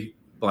very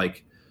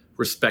like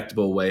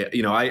respectable way.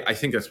 I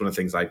think that's one of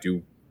the things I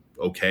do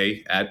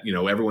okay at.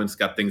 Everyone's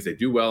got things they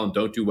do well and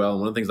don't do well. And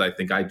one of the things I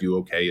think I do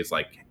okay is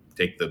like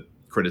take the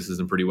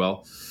criticism pretty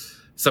well.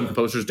 Some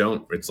composers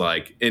don't. It's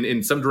like,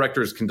 and some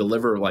directors can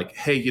deliver like,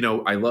 hey,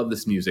 I love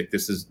this music.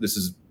 This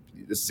is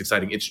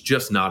exciting. It's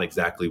just not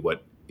exactly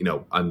what,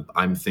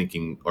 I'm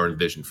thinking or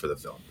envisioned for the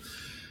film.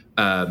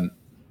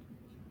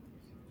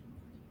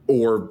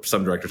 Or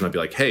some directors might be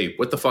like, hey,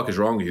 what the fuck is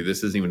wrong with you?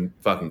 This isn't even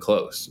fucking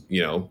close. Are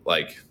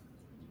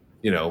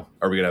we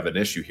gonna have an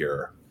issue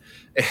here?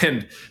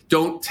 And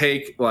don't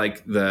take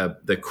like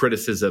the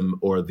criticism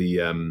or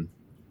the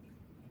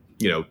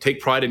take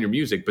pride in your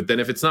music, but then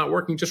if it's not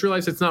working, just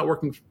realize it's not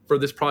working for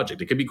this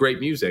project. It could be great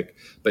music,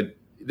 but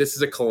this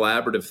is a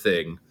collaborative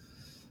thing.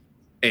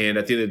 And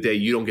at the end of the day,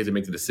 you don't get to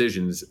make the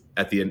decisions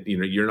at the end.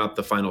 You're not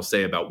the final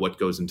say about what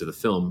goes into the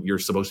film. You're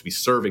supposed to be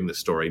serving the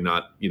story,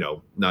 not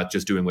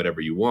just doing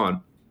whatever you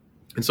want.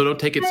 And so don't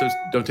take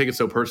it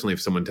so personally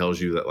if someone tells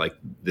you that like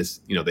this,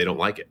 they don't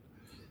like it.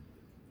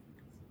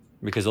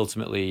 Because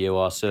ultimately you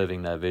are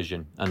serving their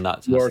vision, and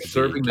that You has are to be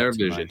serving their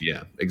kept in vision. mind.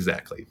 Yeah,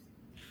 exactly.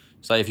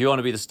 So if you want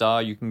to be the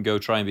star, you can go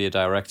try and be a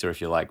director if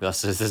you like.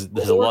 There's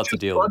a lot to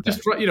deal with.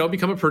 Just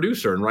become a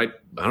producer and write,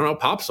 I don't know,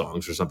 pop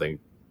songs or something,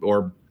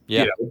 or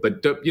Yeah.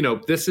 But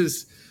this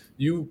is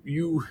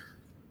you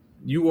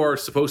are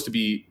supposed to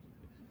be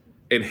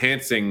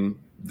enhancing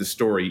the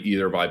story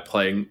either by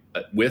playing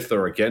with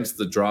or against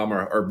the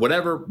drama or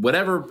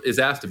whatever is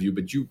asked of you.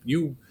 But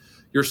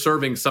you're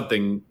serving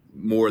something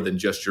more than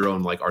just your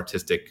own like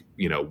artistic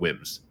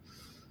whims.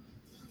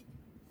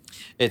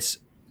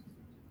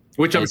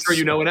 Which I'm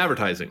sure in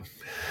advertising.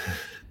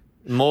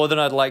 More than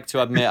I'd like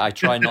to admit. I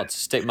try not to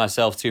stick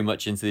myself too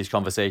much into these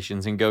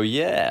conversations and go,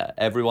 yeah,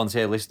 everyone's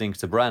here listening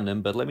to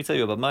Brandon, but let me tell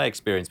you about my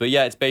experience. But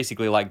yeah, it's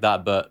basically like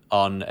that, but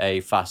on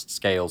a fast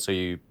scale. So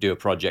you do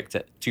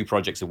two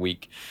projects a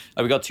week.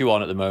 We've got 2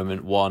 on at the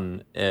moment.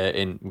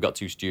 We've got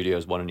 2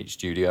 studios, 1 in each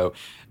studio.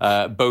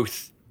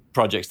 Both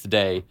projects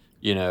today,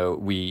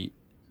 we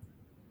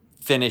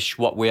finish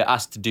what we're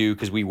asked to do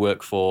because we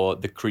work for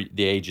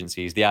the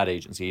agencies, the ad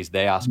agencies.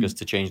 They ask us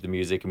to change the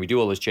music, and we do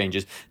all those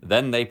changes.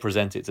 Then they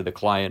present it to the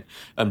client.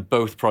 And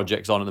both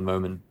projects on at the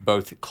moment,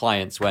 both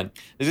clients went,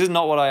 "This is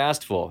not what I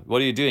asked for. What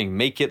are you doing?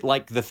 Make it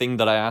like the thing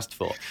that I asked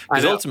for."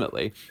 Because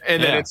ultimately,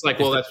 and then it's like,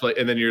 well, that's what.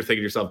 And then you're thinking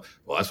to yourself,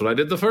 well, that's what I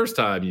did the first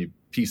time. You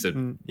piece of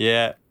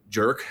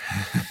jerk.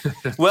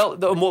 Well,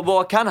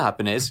 what can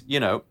happen is,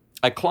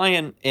 a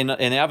client in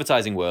the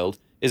advertising world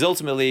is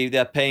ultimately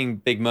they're paying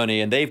big money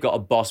and they've got a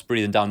boss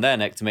breathing down their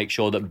neck to make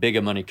sure that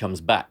bigger money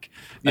comes back.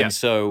 Yeah. And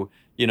so,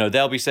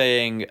 they'll be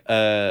saying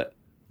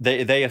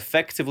they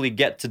effectively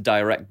get to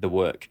direct the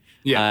work.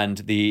 Yeah. And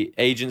the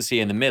agency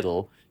in the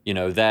middle,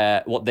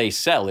 what they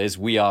sell is,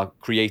 we are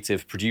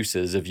creative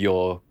producers of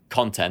your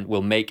content.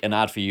 We'll make an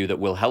ad for you that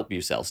will help you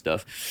sell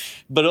stuff.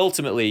 But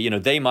ultimately,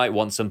 they might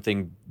want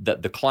something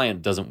that the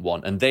client doesn't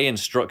want, and they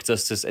instruct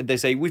us they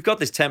say, we've got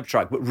this temp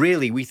track, but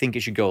really we think it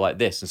should go like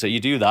this. And so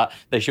you do that,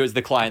 they show it to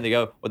the client, they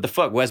go, what the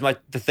fuck, where's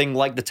the thing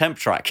like the temp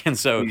track? And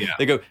so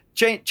they go,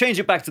 change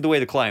it back to the way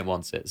the client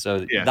wants it. So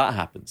that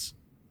happens.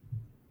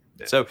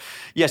 Yeah. So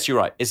yes, you're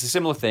right. It's a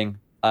similar thing,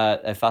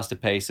 a faster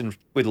pace and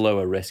with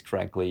lower risk,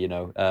 frankly,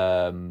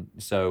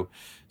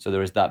 So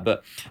there is that.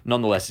 But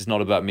nonetheless, it's not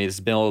about me. This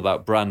has been all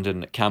about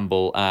Brandon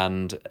Campbell.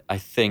 And I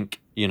think,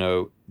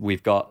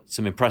 we've got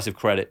some impressive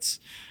credits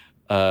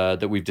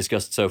that we've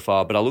discussed so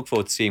far. But I look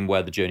forward to seeing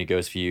where the journey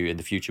goes for you in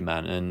the future,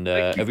 man. And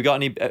have we got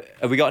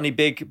any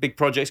big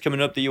projects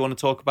coming up that you want to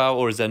talk about?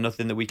 Or is there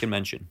nothing that we can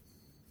mention?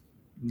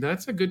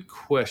 That's a good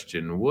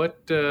question. What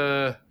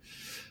I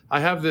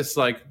have this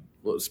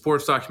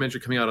sports documentary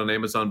coming out on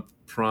Amazon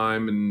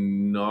Prime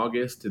in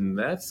August, and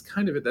that's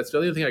kind of it. That's the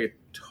only thing I could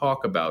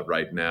talk about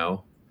right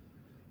now.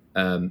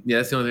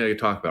 That's the only thing I could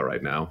talk about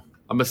right now.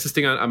 I'm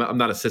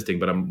not assisting,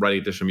 but I'm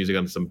writing additional music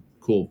on some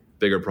cool,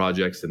 bigger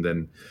projects, and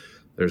then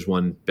there's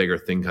one bigger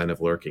thing kind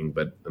of lurking.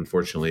 But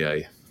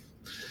unfortunately,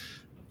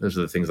 those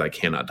are the things I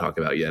cannot talk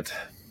about yet.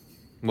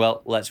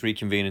 Well, let's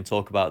reconvene and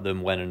talk about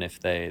them when and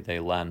if they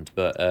land.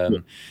 But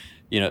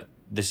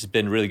this has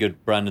been really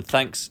good, Brandon.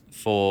 Thanks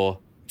for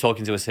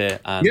talking to us here.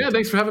 And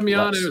thanks for having me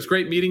on. It was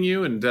great meeting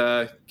you, and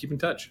keep in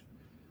touch.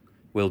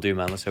 Will do,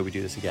 man. Let's hope we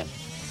do this again.